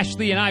taking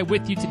Ashley and I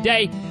with you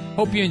today.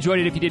 Hope you enjoyed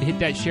it. If you did, hit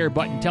that share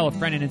button. Tell a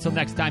friend. And until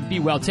next time, be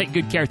well. Take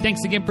good care.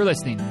 Thanks again for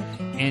listening.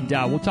 And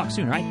we'll talk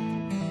soon, all right?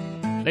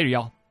 Later,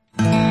 y'all.